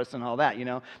that for us and all that,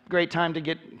 Great time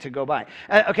to go by.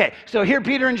 Okay, so here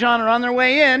Peter and John are on their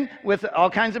way in with all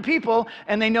kinds of people,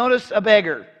 and they notice a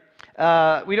beggar.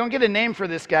 We don't get a name for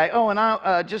this guy. Oh, and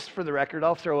I'll, just for the record,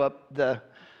 I'll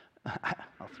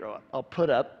put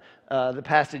up the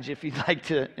passage if you'd like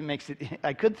to. It makes it,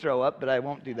 I could throw up, but I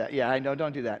won't do that. Yeah, I know,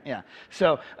 don't do that. Yeah.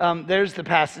 So there's the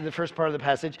passage, the first part of the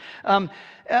passage.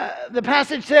 The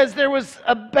passage says there was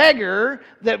a beggar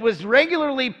that was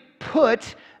regularly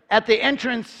put at the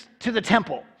entrance to the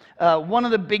temple. One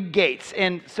of the big gates.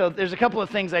 And so there's a couple of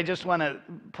things I just want to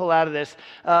pull out of this.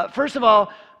 First of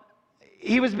all,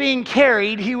 he was being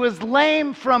carried. He was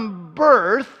lame from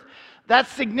birth.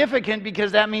 That's significant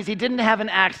because that means he didn't have an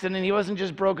accident. He wasn't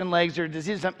just broken legs or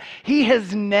disease. He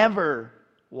has never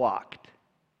walked.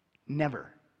 Never.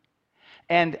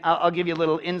 And I'll give you a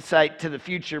little insight to the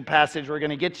future passage we're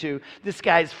going to get to. This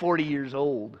guy's 40 years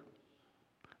old.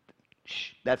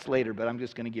 That's later, but I'm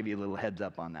just going to give you a little heads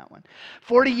up on that one.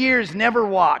 40 years, never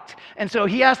walked. And so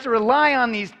he has to rely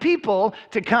on these people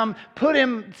to come put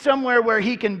him somewhere where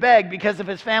he can beg, because if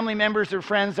his family members or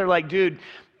friends are like, dude,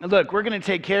 look, we're going to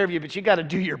take care of you, but you got to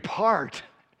do your part.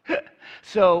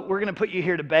 So we're going to put you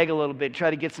here to beg a little bit, try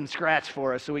to get some scratch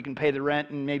for us so we can pay the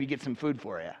rent and maybe get some food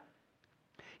for you.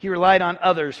 He relied on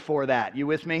others for that. You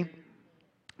with me?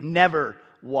 Never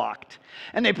walked.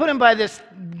 And they put him by this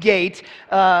gate.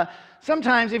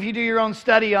 Sometimes if you do your own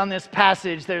study on this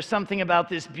passage, there's something about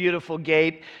this beautiful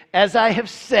gate. As I have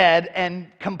said and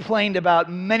complained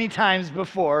about many times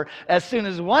before, as soon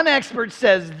as one expert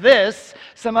says this,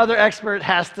 some other expert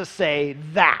has to say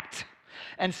that.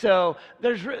 And so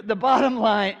there's the bottom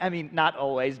line, I mean, not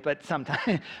always, but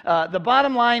sometimes. The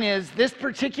bottom line is this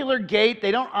particular gate, they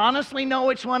don't honestly know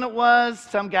which one it was.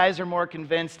 Some guys are more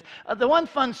convinced. The one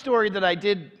fun story that I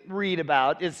did read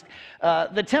about is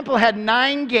the temple had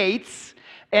 9 gates,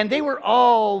 and they were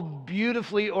all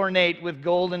beautifully ornate with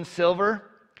gold and silver,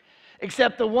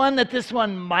 except the one that this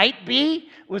one might be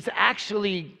was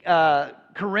actually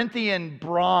Corinthian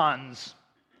bronze.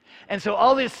 And so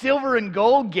all these silver and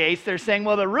gold gates, they're saying,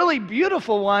 well, the really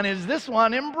beautiful one is this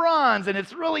one in bronze, and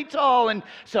it's really tall. And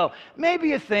so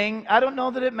maybe a thing, I don't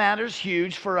know that it matters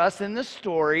huge for us in the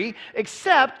story,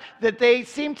 except that they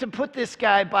seem to put this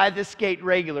guy by this gate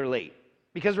regularly,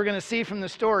 because we're going to see from the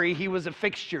story he was a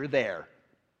fixture there.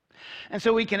 And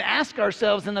so we can ask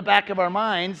ourselves in the back of our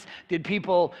minds, did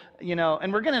people,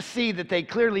 and we're going to see that they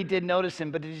clearly did notice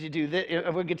him, but did you do this?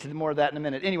 We'll get to more of that in a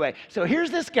minute. Anyway, so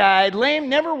here's this guy, lame,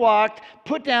 never walked,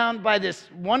 put down by this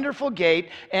wonderful gate,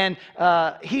 and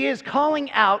he is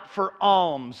calling out for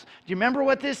alms. Do you remember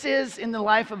what this is in the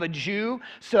life of a Jew?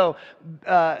 So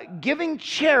giving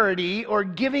charity or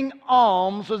giving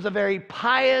alms was a very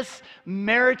pious,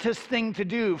 meritorious thing to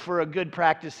do for a good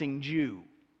practicing Jew.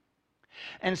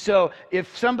 And so when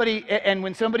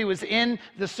somebody was in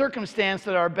the circumstance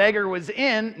that our beggar was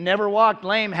in, never walked,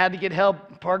 lame, had to get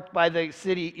help, parked by the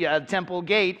city temple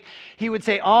gate, he would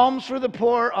say, alms for the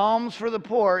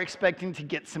poor, expecting to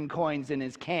get some coins in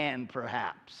his can,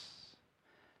 perhaps.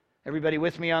 Everybody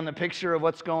with me on the picture of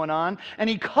what's going on? And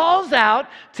he calls out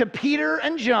to Peter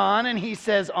and John, and he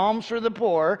says, alms for the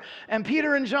poor. And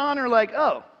Peter and John are like,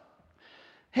 oh,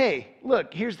 hey,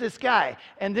 look, here's this guy.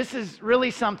 And this is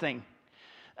really something.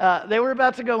 They were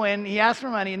about to go in. He asked for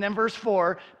money. And then verse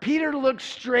 4, Peter looked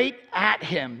straight at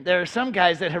him. There are some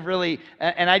guys that have really,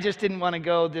 and I just didn't want to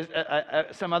go this,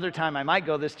 some other time I might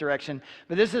go this direction.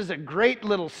 But this is a great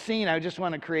little scene I just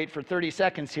want to create for 30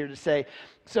 seconds here to say,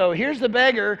 so here's the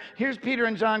beggar. Here's Peter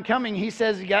and John coming. He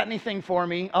says, you got anything for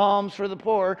me? Alms for the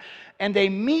poor. And they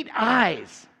meet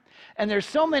eyes. And there's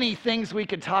so many things we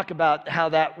could talk about how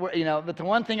that, but the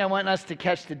one thing I want us to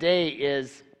catch today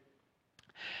is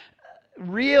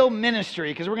real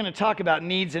ministry, because we're going to talk about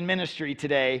needs in ministry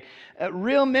today.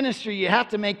 Real ministry, you have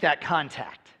to make that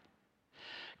contact.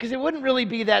 Because it wouldn't really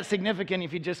be that significant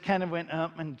if you just kind of went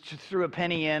up and just threw a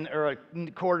penny in or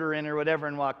a quarter in or whatever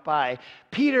and walked by.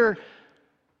 Peter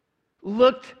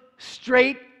looked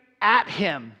straight at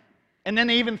him. And then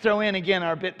they even throw in, again,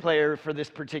 our bit player for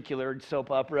this particular soap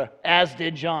opera, as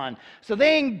did John. So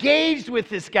they engaged with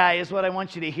this guy is what I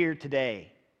want you to hear today.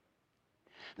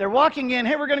 They're walking in,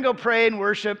 hey, we're going to go pray and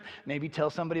worship, maybe tell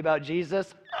somebody about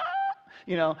Jesus,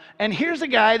 and here's a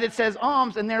guy that says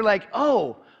alms, and they're like,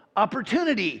 oh,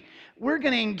 opportunity. We're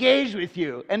going to engage with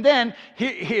you. And then,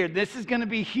 here, this is going to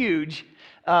be huge.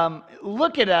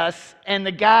 Look at us, and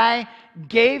the guy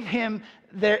gave him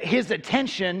his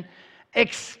attention,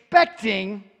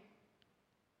 expecting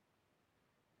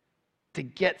to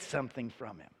get something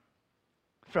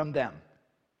from them.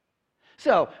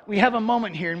 So we have a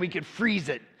moment here, and we could freeze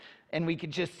it, and we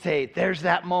could just say, there's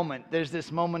that moment. There's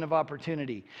this moment of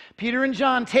opportunity. Peter and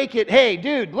John take it, hey,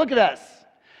 dude, look at us.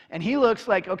 And he looks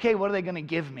like, okay, what are they going to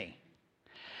give me?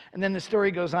 And then the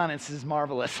story goes on, and this is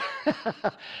marvelous.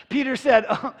 Peter said,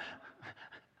 oh,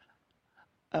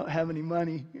 I don't have any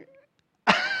money.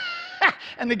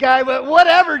 And the guy went,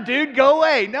 whatever, dude, go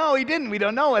away. No, he didn't. We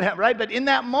don't know what happened, right? But in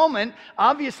that moment,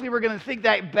 obviously we're going to think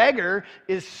that beggar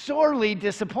is sorely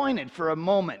disappointed for a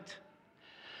moment.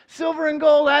 Silver and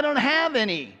gold, I don't have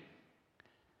any.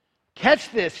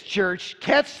 Catch this, church.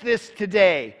 Catch this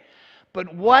today.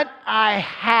 But what I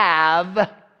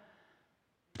have,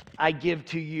 I give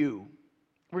to you.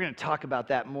 We're going to talk about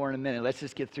that more in a minute. Let's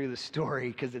just get through the story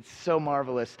because it's so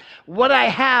marvelous. What I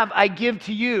have, I give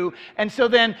to you. And so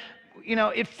then,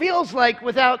 it feels like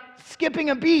without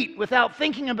skipping a beat, without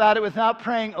thinking about it, without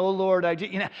praying, oh Lord,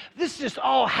 this just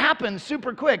all happens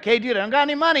super quick. Hey, dude, I don't got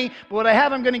any money, but what I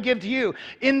have, I'm going to give to you.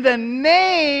 In the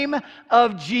name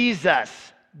of Jesus.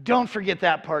 Don't forget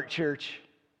that part, church.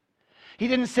 He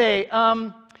didn't say,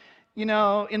 in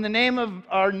the name of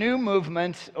our new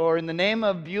movement, or in the name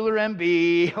of Bueller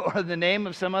MB, or the name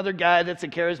of some other guy that's a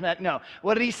charismatic. No.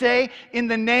 What did he say? In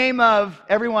the name of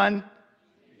everyone.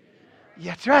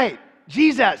 Yeah, that's right.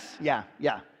 Jesus. Yeah.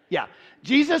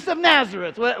 Jesus of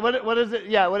Nazareth. What is it?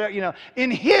 Yeah, whatever,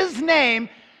 in his name,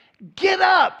 get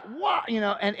up.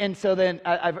 And so then,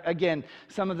 again,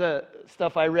 some of the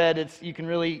stuff I read, you could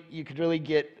really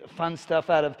get fun stuff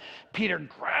out of Peter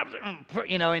grabs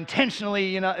it,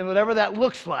 intentionally, and whatever that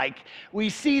looks like. We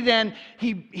see then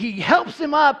he helps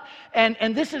him up,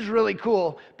 and this is really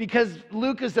cool because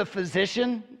Luke is a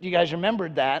physician. You guys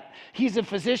remembered that. He's a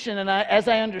physician, and as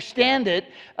I understand it,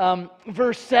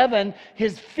 verse 7,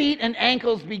 his feet and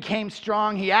ankles became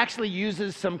strong. He actually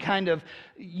uses some kind of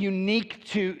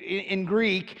in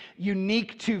Greek,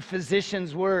 unique to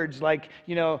physicians' words, like,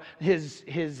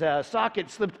 his socket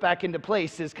slipped back into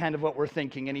place is kind of what we're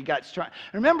thinking, and he got strong.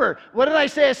 Remember, what did I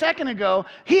say a second ago?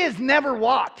 He has never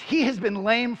walked. He has been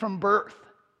lame from birth.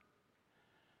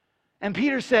 And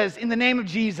Peter says, in the name of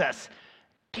Jesus,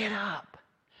 get up.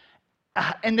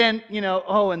 And then,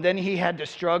 and then he had to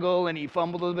struggle and he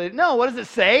fumbled a little bit. No, what does it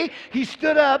say? He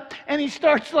stood up and he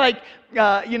starts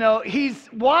he's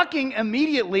walking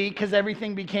immediately because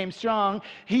everything became strong.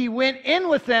 He went in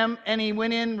with them and he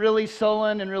went in really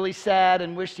sullen and really sad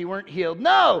and wished he weren't healed.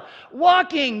 No,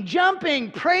 walking,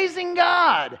 jumping, praising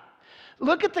God.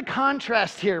 Look at the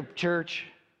contrast here, church.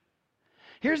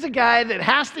 Here's a guy that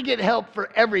has to get help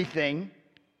for everything.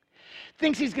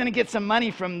 Thinks he's going to get some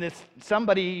money from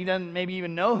somebody he doesn't maybe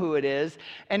even know who it is,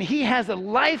 and he has a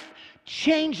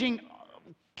life-changing,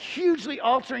 hugely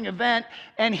altering event,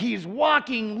 and he's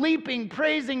walking, leaping,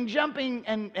 praising, jumping,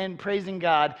 and praising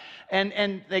God,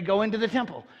 and they go into the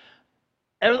temple.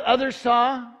 Others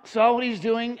saw what he's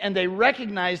doing, and they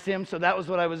recognized him, so that was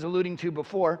what I was alluding to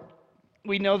before.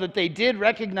 We know that they did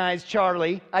recognize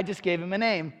Charlie. I just gave him a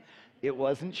name. It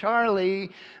wasn't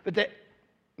Charlie, but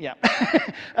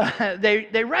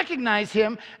they recognize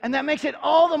him, and that makes it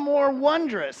all the more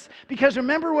wondrous. Because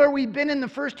remember where we've been in the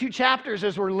first two chapters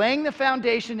as we're laying the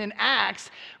foundation in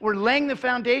Acts. We're laying the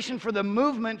foundation for the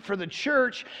movement, for the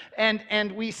church,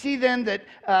 and we see then that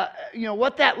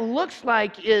what that looks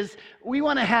like is we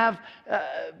want to have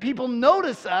people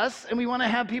notice us, and we want to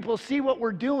have people see what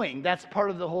we're doing. That's part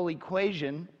of the whole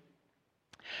equation.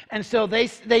 And so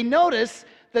they notice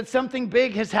that something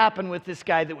big has happened with this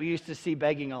guy that we used to see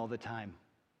begging all the time.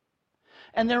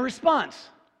 And their response,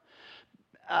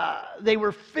 they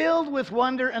were filled with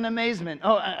wonder and amazement.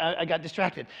 Oh, I got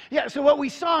distracted. Yeah, so what we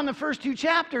saw in the first two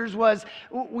chapters was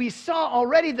we saw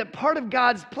already that part of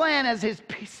God's plan, as his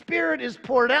Spirit is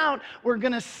poured out, we're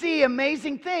going to see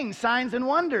amazing things, signs and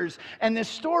wonders. And this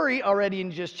story, already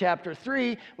in just chapter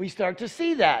 3, we start to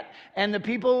see that. And the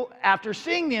people, after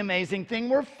seeing the amazing thing,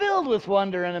 were filled with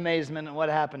wonder and amazement at what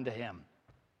happened to him.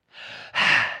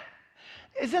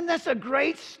 Isn't this a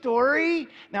great story?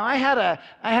 Now, I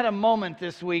had a moment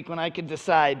this week when I could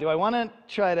decide, do I want to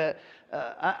try to,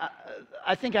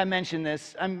 I think I mentioned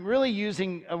this, I'm really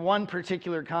using one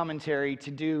particular commentary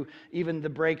to do even the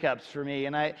breakups for me.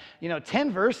 And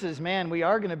 10 verses, man, we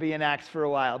are going to be in Acts for a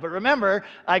while. But remember,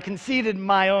 I conceded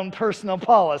my own personal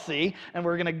policy, and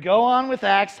we're going to go on with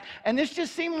Acts. And this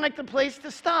just seemed like the place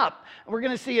to stop. We're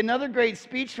going to see another great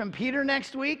speech from Peter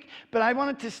next week. But I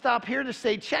wanted to stop here to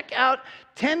say, check out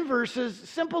 10 verses,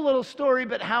 simple little story,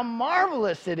 but how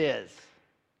marvelous it is.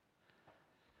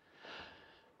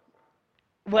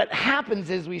 What happens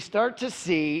is we start to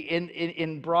see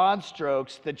in broad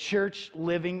strokes the church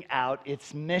living out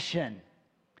its mission.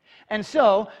 And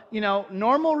so,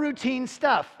 normal routine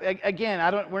stuff. Again, I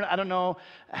don't know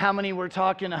how many we're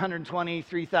talking, 120,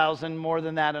 3,000, more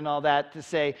than that and all that, to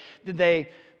say, did they,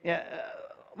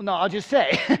 No, I'll just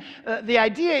say, the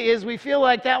idea is we feel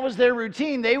like that was their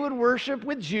routine. They would worship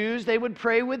with Jews, they would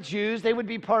pray with Jews, they would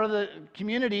be part of the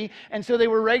community, and so they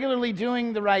were regularly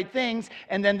doing the right things,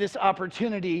 and then this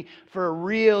opportunity for a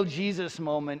real Jesus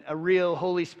moment, a real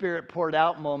Holy Spirit poured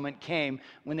out moment came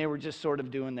when they were just sort of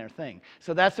doing their thing.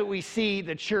 So that's what we see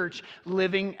the church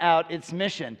living out its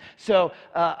mission. So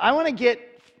I want to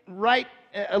get right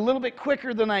a little bit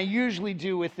quicker than I usually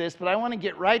do with this, but I want to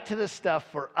get right to the stuff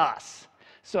for us.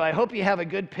 So I hope you have a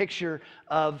good picture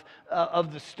of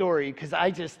the story, because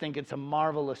I just think it's a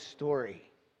marvelous story.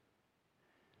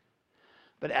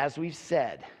 But as we've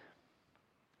said,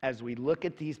 as we look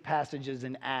at these passages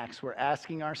in Acts, we're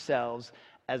asking ourselves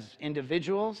as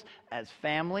individuals, as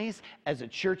families, as a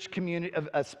church community,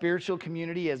 a spiritual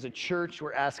community, as a church,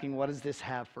 we're asking, what does this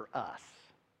have for us?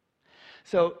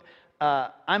 So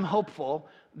I'm hopeful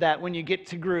that when you get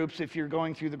to groups, if you're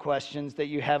going through the questions, that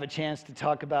you have a chance to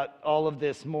talk about all of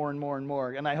this more and more and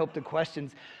more. And I hope the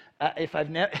questions, if I've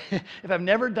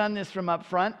never done this from up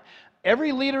front,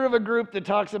 every leader of a group that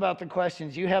talks about the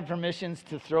questions, you have permissions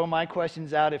to throw my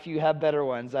questions out if you have better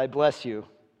ones. I bless you.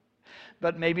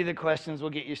 But maybe the questions will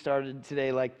get you started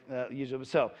today like usual.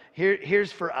 So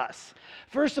here's for us.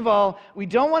 First of all, we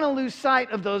don't want to lose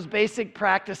sight of those basic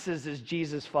practices as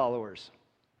Jesus followers.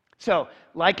 So,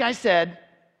 like I said,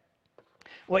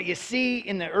 what you see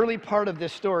in the early part of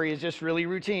this story is just really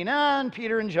routine. And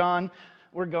Peter and John,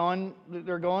 they're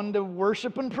going to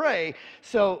worship and pray.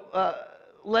 So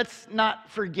let's not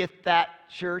forget that,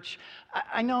 church.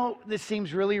 I know this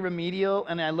seems really remedial,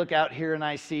 and I look out here and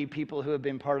I see people who have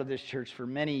been part of this church for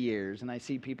many years, and I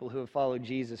see people who have followed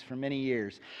Jesus for many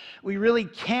years. We really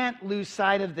can't lose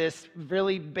sight of this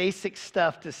really basic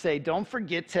stuff to say, don't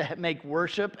forget to make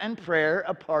worship and prayer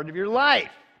a part of your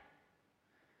life.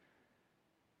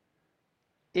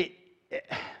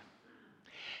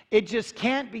 It just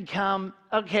can't become,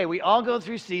 okay, we all go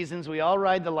through seasons, we all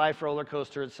ride the life roller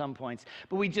coaster at some points,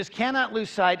 but we just cannot lose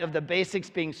sight of the basics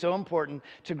being so important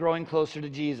to growing closer to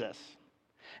Jesus.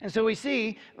 And so we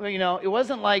see, it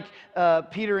wasn't like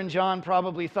Peter and John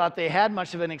probably thought they had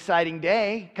much of an exciting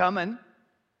day coming.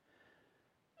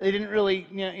 They didn't really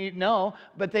know,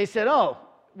 but they said,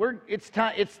 it's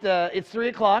 3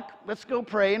 o'clock, let's go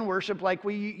pray and worship like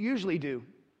we usually do.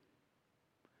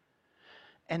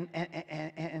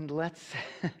 And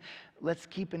let's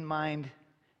keep in mind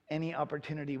any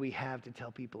opportunity we have to tell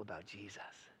people about Jesus.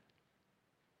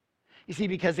 You see,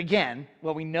 because again,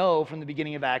 what we know from the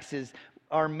beginning of Acts is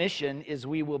our mission is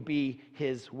we will be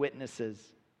his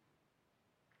witnesses.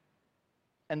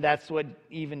 And that's what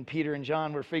even Peter and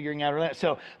John were figuring out.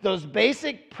 So those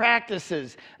basic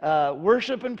practices,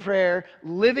 worship and prayer,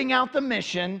 living out the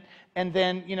mission, and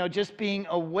then, just being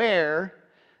aware.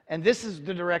 And this is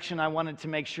the direction I wanted to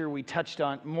make sure we touched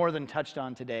on, more than touched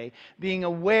on today, being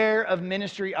aware of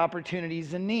ministry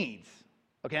opportunities and needs.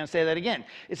 Okay, I'll say that again.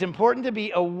 It's important to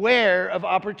be aware of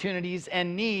opportunities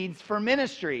and needs for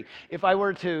ministry. If I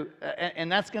were to, and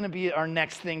that's going to be our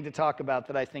next thing to talk about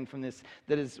that I think from this,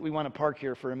 we want to park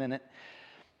here for a minute.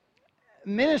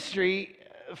 Ministry,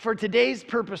 for today's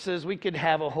purposes, we could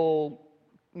have a whole,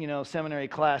 seminary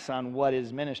class on what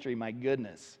is ministry, my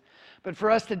goodness. But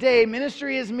for us today,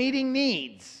 ministry is meeting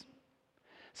needs.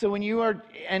 So when you are,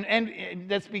 and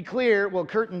let's be clear, well,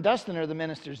 Kurt and Dustin are the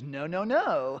ministers.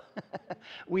 No.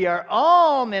 We are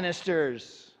all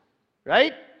ministers,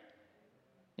 right?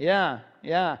 Yeah.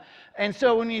 And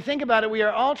so when you think about it, we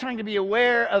are all trying to be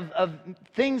aware of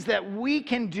things that we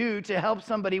can do to help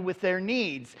somebody with their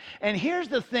needs. And here's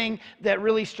the thing that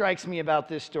really strikes me about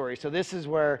this story. So this is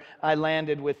where I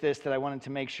landed with this that I wanted to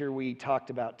make sure we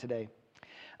talked about today.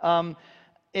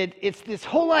 It's this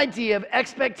whole idea of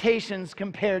expectations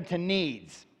compared to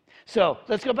needs. So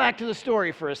let's go back to the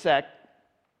story for a sec.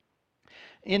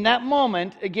 In that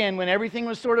moment, again, when everything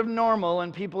was sort of normal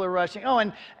and people are rushing.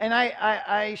 And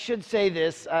I should say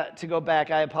this, to go back,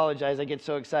 I apologize, I get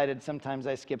so excited, sometimes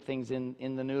I skip things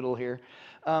in the noodle here.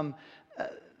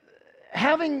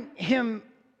 Having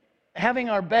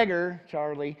our beggar,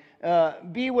 Charlie,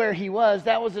 be where he was,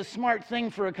 that was a smart thing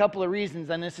for a couple of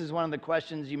reasons, and this is one of the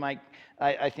questions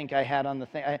I think I had on the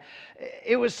thing.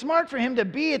 It was smart for him to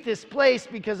be at this place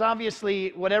because obviously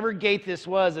whatever gate this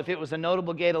was, if it was a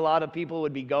notable gate, a lot of people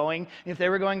would be going. If they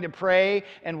were going to pray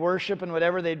and worship and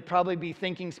whatever, they'd probably be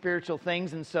thinking spiritual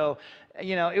things, and so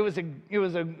it was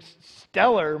a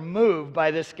stellar move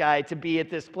by this guy to be at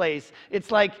this place.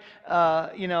 It's like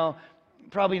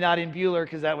probably not in Bueller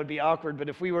because that would be awkward, but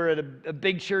if we were at a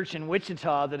big church in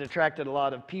Wichita that attracted a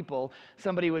lot of people,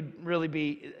 somebody would really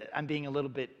be, I'm being a little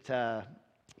bit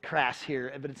crass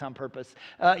here, but it's on purpose.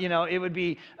 It would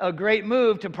be a great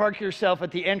move to park yourself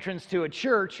at the entrance to a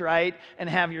church, right? And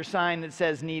have your sign that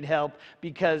says need help,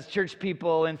 because church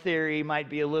people, in theory, might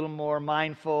be a little more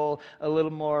mindful, a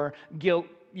little more guilt,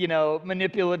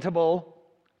 manipulatable.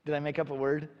 Did I make up a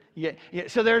word? Yeah.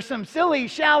 So there's some silly,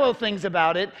 shallow things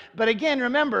about it. But again,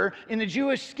 remember, in the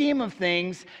Jewish scheme of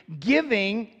things,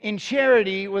 giving in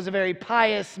charity was a very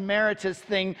pious, meritorious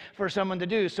thing for someone to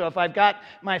do. So if I've got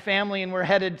my family and we're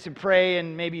headed to pray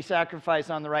and maybe sacrifice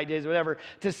on the right days, whatever,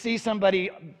 to see somebody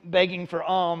begging for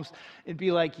alms, it'd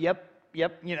be like, yep.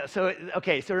 So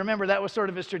remember, that was sort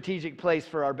of a strategic place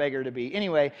for our beggar to be.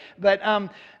 Anyway, but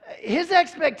his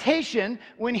expectation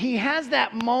when he has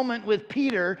that moment with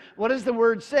Peter, what does the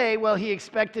word say? Well, he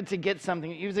expected to get something.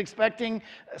 He was expecting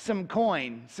some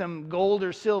coin, some gold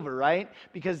or silver, right?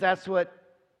 Because that's what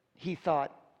he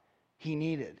thought he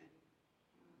needed.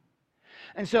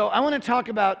 And so I want to talk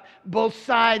about both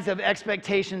sides of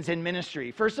expectations in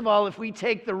ministry. First of all, if we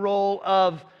take the role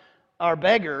of our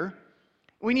beggar,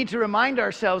 we need to remind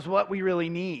ourselves what we really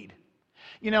need.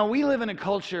 We live in a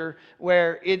culture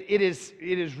where it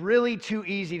is really too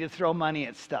easy to throw money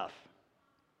at stuff.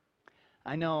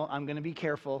 I know, I'm going to be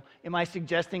careful. Am I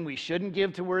suggesting we shouldn't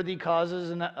give to worthy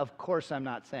causes? And of course, I'm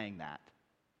not saying that.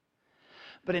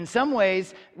 But in some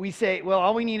ways, we say, well,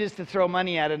 all we need is to throw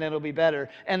money at it and it'll be better.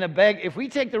 And if we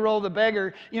take the role of the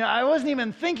beggar, I wasn't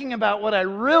even thinking about what I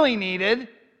really needed.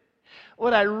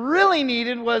 What I really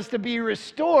needed was to be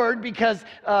restored because,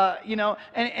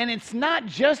 and it's not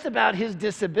just about his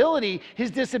disability.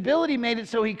 His disability made it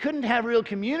so he couldn't have real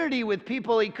community with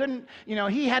people. He couldn't,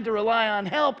 he had to rely on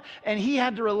help, and he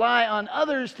had to rely on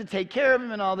others to take care of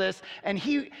him and all this. And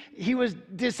he was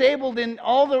disabled in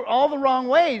all the wrong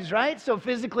ways, right? So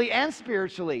physically and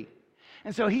spiritually.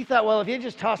 And so he thought, well, if you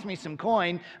just toss me some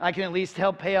coin, I can at least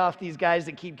help pay off these guys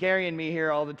that keep carrying me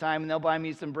here all the time, and they'll buy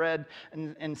me some bread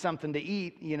and something to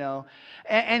eat,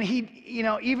 And he,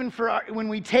 even when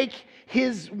we take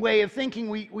his way of thinking,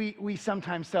 we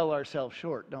sometimes sell ourselves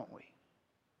short, don't we?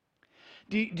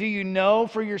 Do you know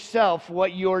for yourself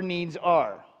what your needs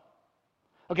are?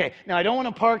 Okay, now I don't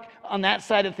want to park on that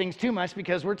side of things too much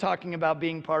because we're talking about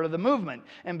being part of the movement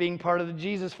and being part of the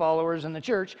Jesus followers in the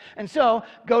church. And so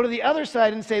go to the other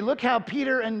side and say, look how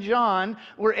Peter and John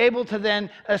were able to then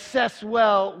assess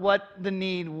well what the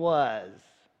need was.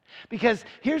 Because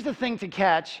here's the thing to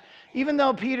catch. Even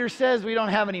though Peter says we don't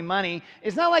have any money,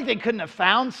 it's not like they couldn't have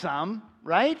found some,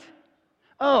 right?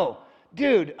 Oh,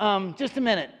 dude, just a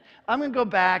minute. I'm going to go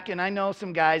back, and I know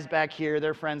some guys back here.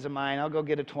 They're friends of mine. I'll go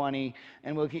get a 20,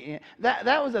 and we'll keep...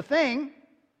 That was a thing.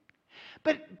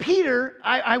 But Peter,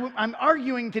 I'm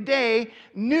arguing today,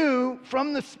 knew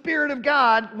from the Spirit of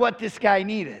God what this guy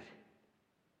needed.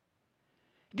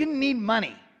 He didn't need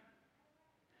money.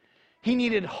 He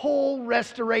needed whole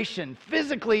restoration,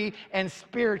 physically and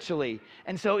spiritually.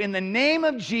 And so in the name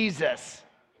of Jesus,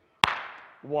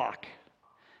 walk.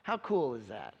 How cool is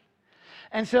that?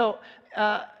 And so...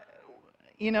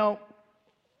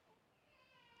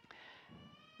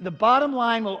 the bottom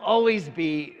line will always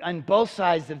be, on both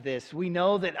sides of this, we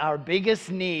know that our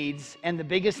biggest needs and the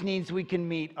biggest needs we can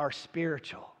meet are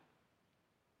spiritual.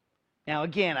 Now,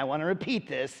 again, I want to repeat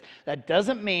this. That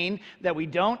doesn't mean that we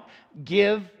don't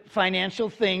give financial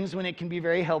things when it can be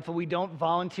very helpful. We don't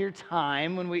volunteer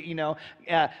time when we,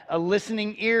 a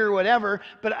listening ear or whatever.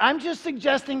 But I'm just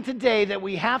suggesting today that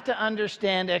we have to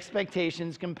understand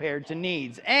expectations compared to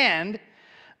needs. And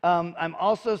I'm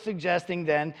also suggesting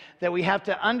then that we have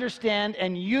to understand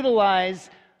and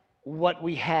utilize what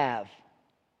we have.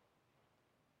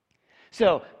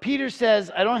 So Peter says,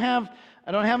 I don't have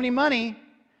any money,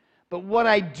 but what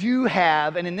I do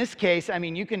have, and in this case,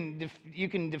 you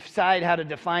can decide how to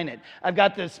define it. I've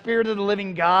got the Spirit of the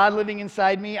living God living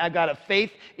inside me. I've got a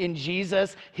faith in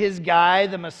Jesus, His guy,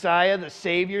 the Messiah, the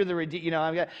Savior, the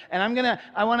Redeemer.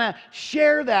 I want to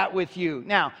share that with you.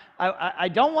 Now, I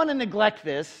don't want to neglect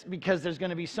this because there's going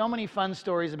to be so many fun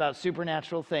stories about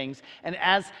supernatural things. And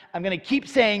as I'm going to keep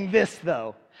saying this,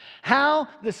 though, how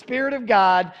the Spirit of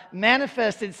God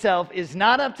manifests itself is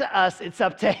not up to us; it's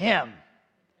up to Him.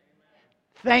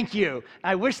 Thank you.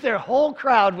 I wish their whole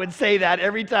crowd would say that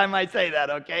every time I say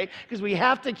that, okay? Because we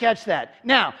have to catch that.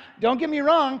 Now, don't get me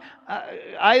wrong.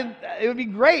 It would be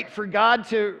great for God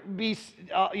to be,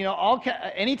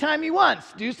 anytime He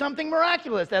wants, do something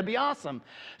miraculous. That'd be awesome.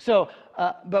 So,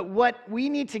 but what we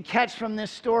need to catch from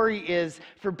this story is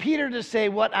for Peter to say,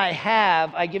 "What I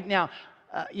have, I give." Now,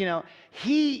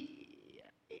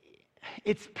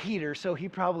 it's Peter, so he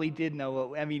probably did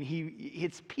know.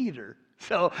 It's Peter.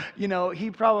 So,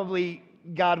 he probably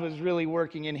God was really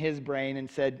working in his brain and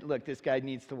said, look, this guy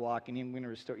needs to walk and I'm going to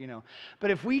restore,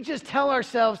 But if we just tell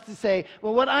ourselves to say,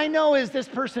 well, what I know is this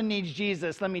person needs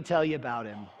Jesus, let me tell you about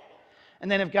him. And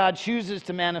then if God chooses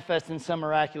to manifest in some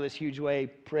miraculous, huge way,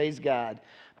 praise God.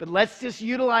 But let's just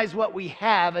utilize what we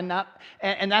have and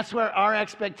that's where our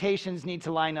expectations need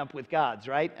to line up with God's,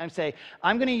 right? I'm saying,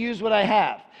 I'm going to use what I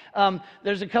have.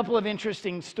 There's a couple of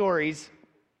interesting stories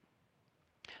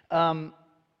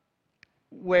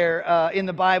where in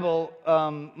the Bible,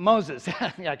 Moses,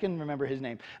 I couldn't remember his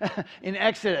name, in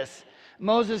Exodus,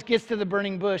 Moses gets to the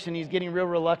burning bush and he's getting real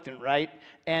reluctant, right?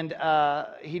 And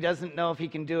he doesn't know if he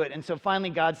can do it. And so finally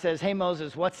God says, hey,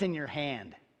 Moses, what's in your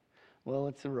hand? Well,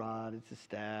 it's a rod, it's a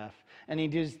staff. And he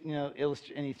does,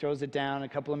 and he throws it down. A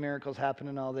couple of miracles happen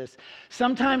and all this.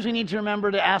 Sometimes we need to remember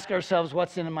to ask ourselves,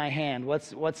 what's in my hand? What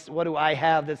do I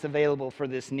have that's available for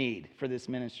this need, for this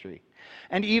ministry?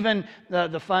 And even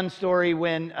the fun story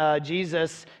when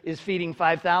Jesus is feeding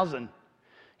 5,000.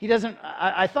 He doesn't,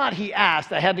 I thought he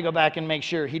asked, I had to go back and make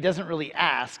sure. He doesn't really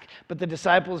ask, but the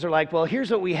disciples are like, well,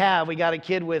 here's what we have. We got a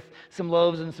kid with some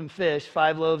loaves and some fish,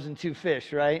 5 loaves and 2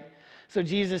 fish, right? So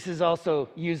Jesus is also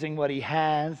using what he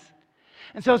has.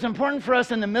 And so it's important for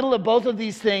us in the middle of both of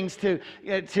these things to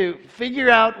figure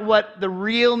out what the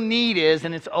real need is,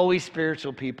 and it's always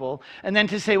spiritual, people, and then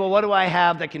to say, well, what do I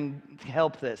have that can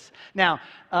help this? Now,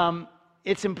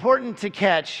 it's important to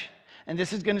catch, and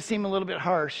this is going to seem a little bit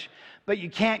harsh, but you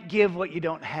can't give what you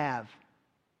don't have.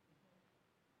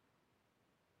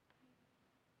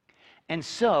 And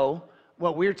so,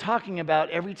 what we're talking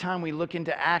about every time we look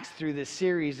into Acts through this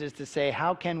series is to say,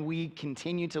 how can we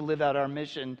continue to live out our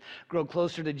mission, grow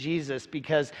closer to Jesus?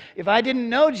 Because if I didn't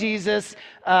know Jesus,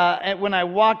 when I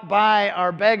walked by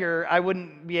our beggar, I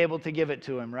wouldn't be able to give it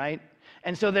to him, right?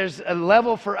 And so there's a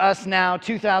level for us now,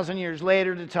 2,000 years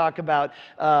later, to talk about,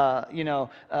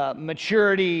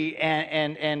 maturity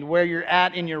and where you're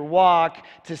at in your walk,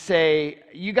 to say,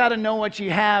 you got to know what you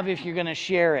have if you're going to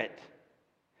share it.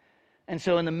 And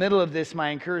so in the middle of this, my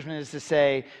encouragement is to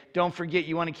say, don't forget,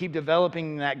 you want to keep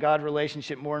developing that God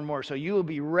relationship more and more. So you will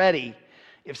be ready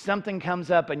if something comes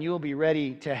up, and you will be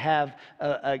ready to have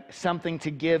something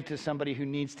to give to somebody who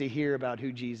needs to hear about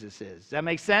who Jesus is. Does that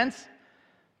make sense?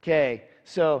 Okay,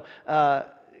 so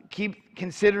keep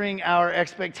considering our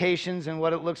expectations and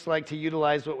what it looks like to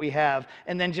utilize what we have.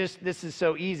 And then this is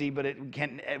so easy, but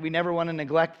we never want to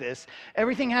neglect this.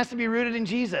 Everything has to be rooted in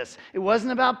Jesus. It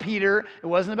wasn't about Peter. It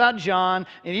wasn't about John.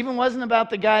 It even wasn't about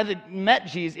the guy that met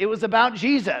Jesus. It was about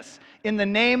Jesus. In the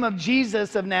name of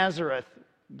Jesus of Nazareth,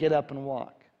 get up and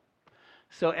walk.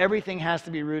 So everything has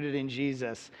to be rooted in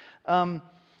Jesus. I'm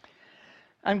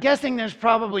guessing there's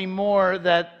probably more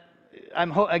that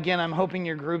I'm hoping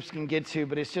your groups can get to,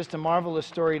 but it's just a marvelous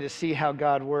story to see how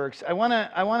God works. I want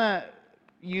to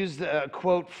use a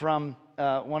quote from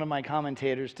one of my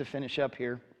commentators to finish up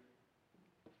here.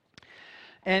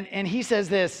 And he says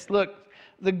this, look,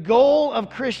 the goal of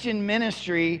Christian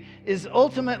ministry is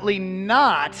ultimately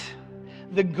not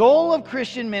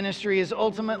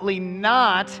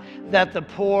that the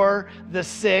poor, the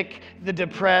sick, the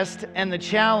depressed, and the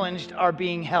challenged are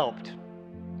being helped.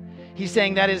 He's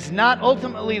saying that is not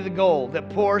ultimately the goal, that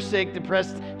poor, sick,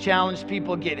 depressed, challenged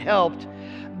people get helped,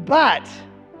 but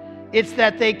it's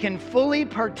that they can fully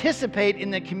participate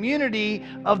in the community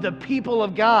of the people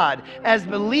of God as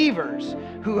believers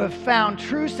who have found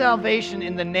true salvation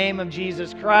in the name of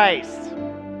Jesus Christ.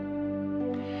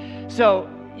 So,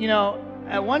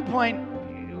 at one point,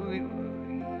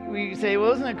 we say,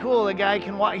 well, isn't it cool a guy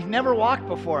can walk? He's never walked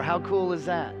before. How cool is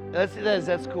that?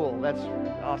 That's cool. That's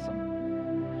awesome.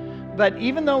 But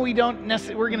even though we don't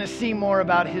necessarily, we're going to see more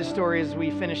about his story as we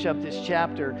finish up this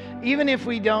chapter. Even if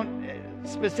we don't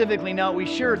specifically know, we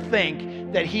sure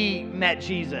think that he met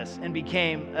Jesus and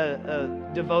became a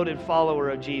devoted follower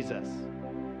of Jesus.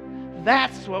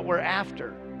 That's what we're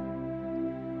after,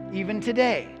 even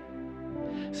today.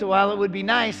 So while it would be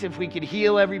nice if we could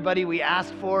heal everybody we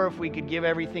ask for, if we could give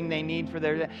everything they need for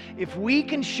if we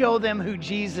can show them who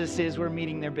Jesus is, we're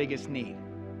meeting their biggest need.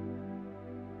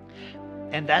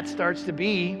 And that starts to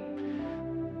be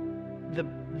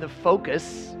the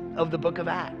focus of the book of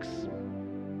Acts.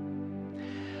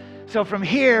 So from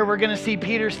here, we're going to see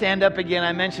Peter stand up again.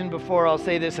 I mentioned before, I'll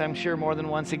say this, I'm sure more than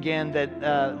once again,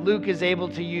 that Luke is able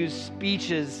to use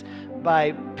speeches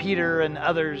by Peter and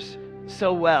others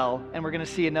so well. And we're going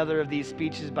to see another of these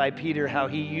speeches by Peter, how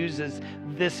he uses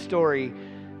this story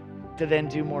to then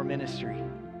do more ministry.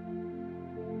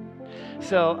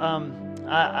 So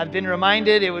I've been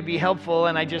reminded it would be helpful,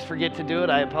 and I just forget to do it.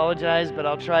 I apologize, but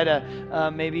I'll try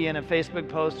to maybe in a Facebook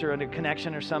post or in a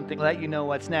connection or something let you know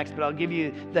what's next. But I'll give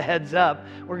you the heads up.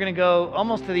 We're going to go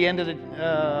almost to the end of the,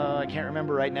 I can't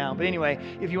remember right now. But anyway,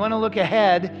 if you want to look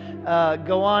ahead,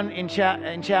 go on in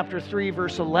chapter 3,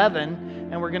 verse 11,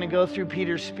 and we're going to go through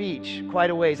Peter's speech quite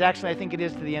a ways. Actually, I think it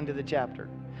is to the end of the chapter.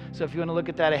 So if you want to look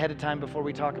at that ahead of time before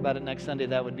we talk about it next Sunday,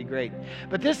 that would be great.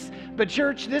 But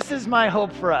church, this is my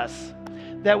hope for us,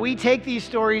 that we take these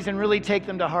stories and really take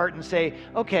them to heart and say,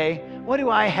 okay, what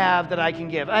do I have that I can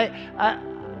give?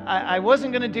 I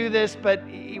wasn't going to do this, but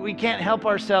we can't help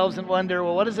ourselves and wonder,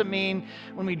 well, what does it mean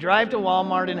when we drive to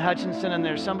Walmart in Hutchinson and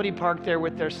there's somebody parked there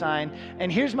with their sign?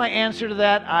 And here's my answer to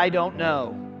that: I don't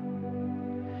know.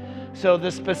 So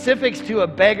the specifics to a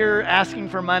beggar asking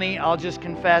for money, I'll just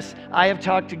confess, I have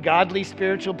talked to godly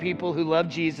spiritual people who love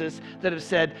Jesus that have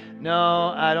said, no,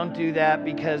 I don't do that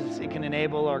because it can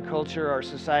enable our culture, our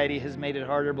society has made it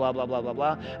harder, blah, blah, blah, blah,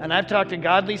 blah. And I've talked to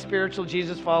godly spiritual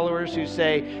Jesus followers who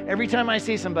say, every time I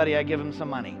see somebody, I give them some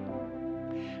money.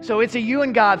 So it's a you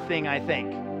and God thing, I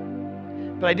think.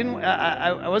 But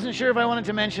I wasn't sure if I wanted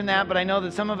to mention that, but I know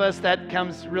that some of us, that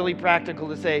comes really practical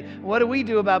to say, what do we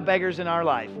do about beggars in our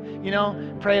life? You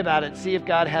know, pray about it. See if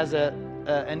God has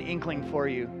an inkling for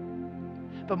you.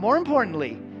 But more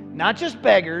importantly, not just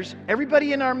beggars,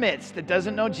 everybody in our midst that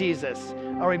doesn't know Jesus,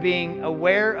 are we being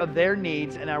aware of their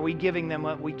needs, and are we giving them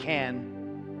what we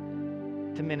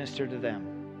can to minister to them?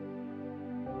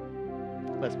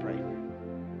 Let's pray.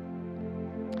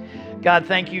 God,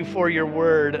 thank you for your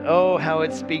word. Oh, how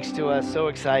it speaks to us. So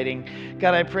exciting.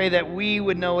 God, I pray that we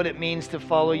would know what it means to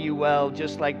follow you well,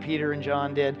 just like Peter and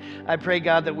John did. I pray,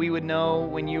 God, that we would know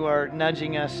when you are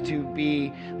nudging us to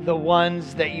be the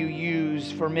ones that you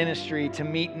use for ministry, to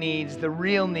meet needs, the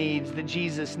real needs, the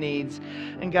Jesus needs.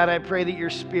 And God, I pray that your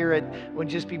Spirit would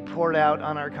just be poured out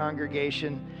on our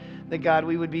congregation, that, God,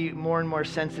 we would be more and more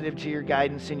sensitive to your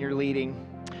guidance and your leading.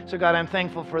 So, God, I'm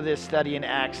thankful for this study in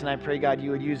Acts, and I pray, God,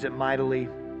 you would use it mightily.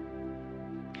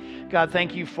 God,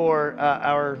 thank you for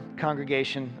our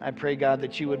congregation. I pray, God,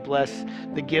 that you would bless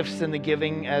the gifts and the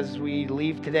giving as we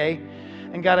leave today.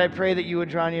 And, God, I pray that you would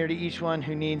draw near to each one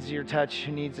who needs your touch,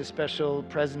 who needs a special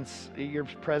presence, your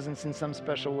presence in some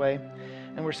special way.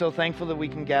 And we're so thankful that we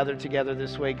can gather together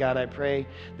this way. God, I pray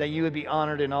that you would be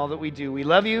honored in all that we do. We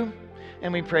love you,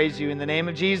 and we praise you. In the name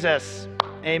of Jesus,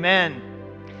 amen.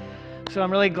 So I'm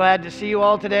really glad to see you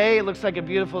all today. It looks like a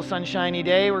beautiful sunshiny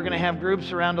day. We're going to have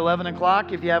groups around 11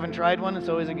 o'clock. If you haven't tried one, it's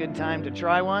always a good time to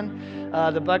try one.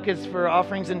 The buckets for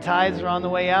offerings and tithes are on the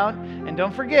way out. And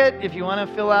don't forget, if you want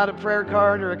to fill out a prayer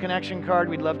card or a connection card,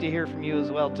 we'd love to hear from you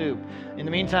as well, too. In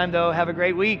the meantime, though, have a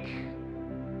great week.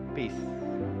 Peace.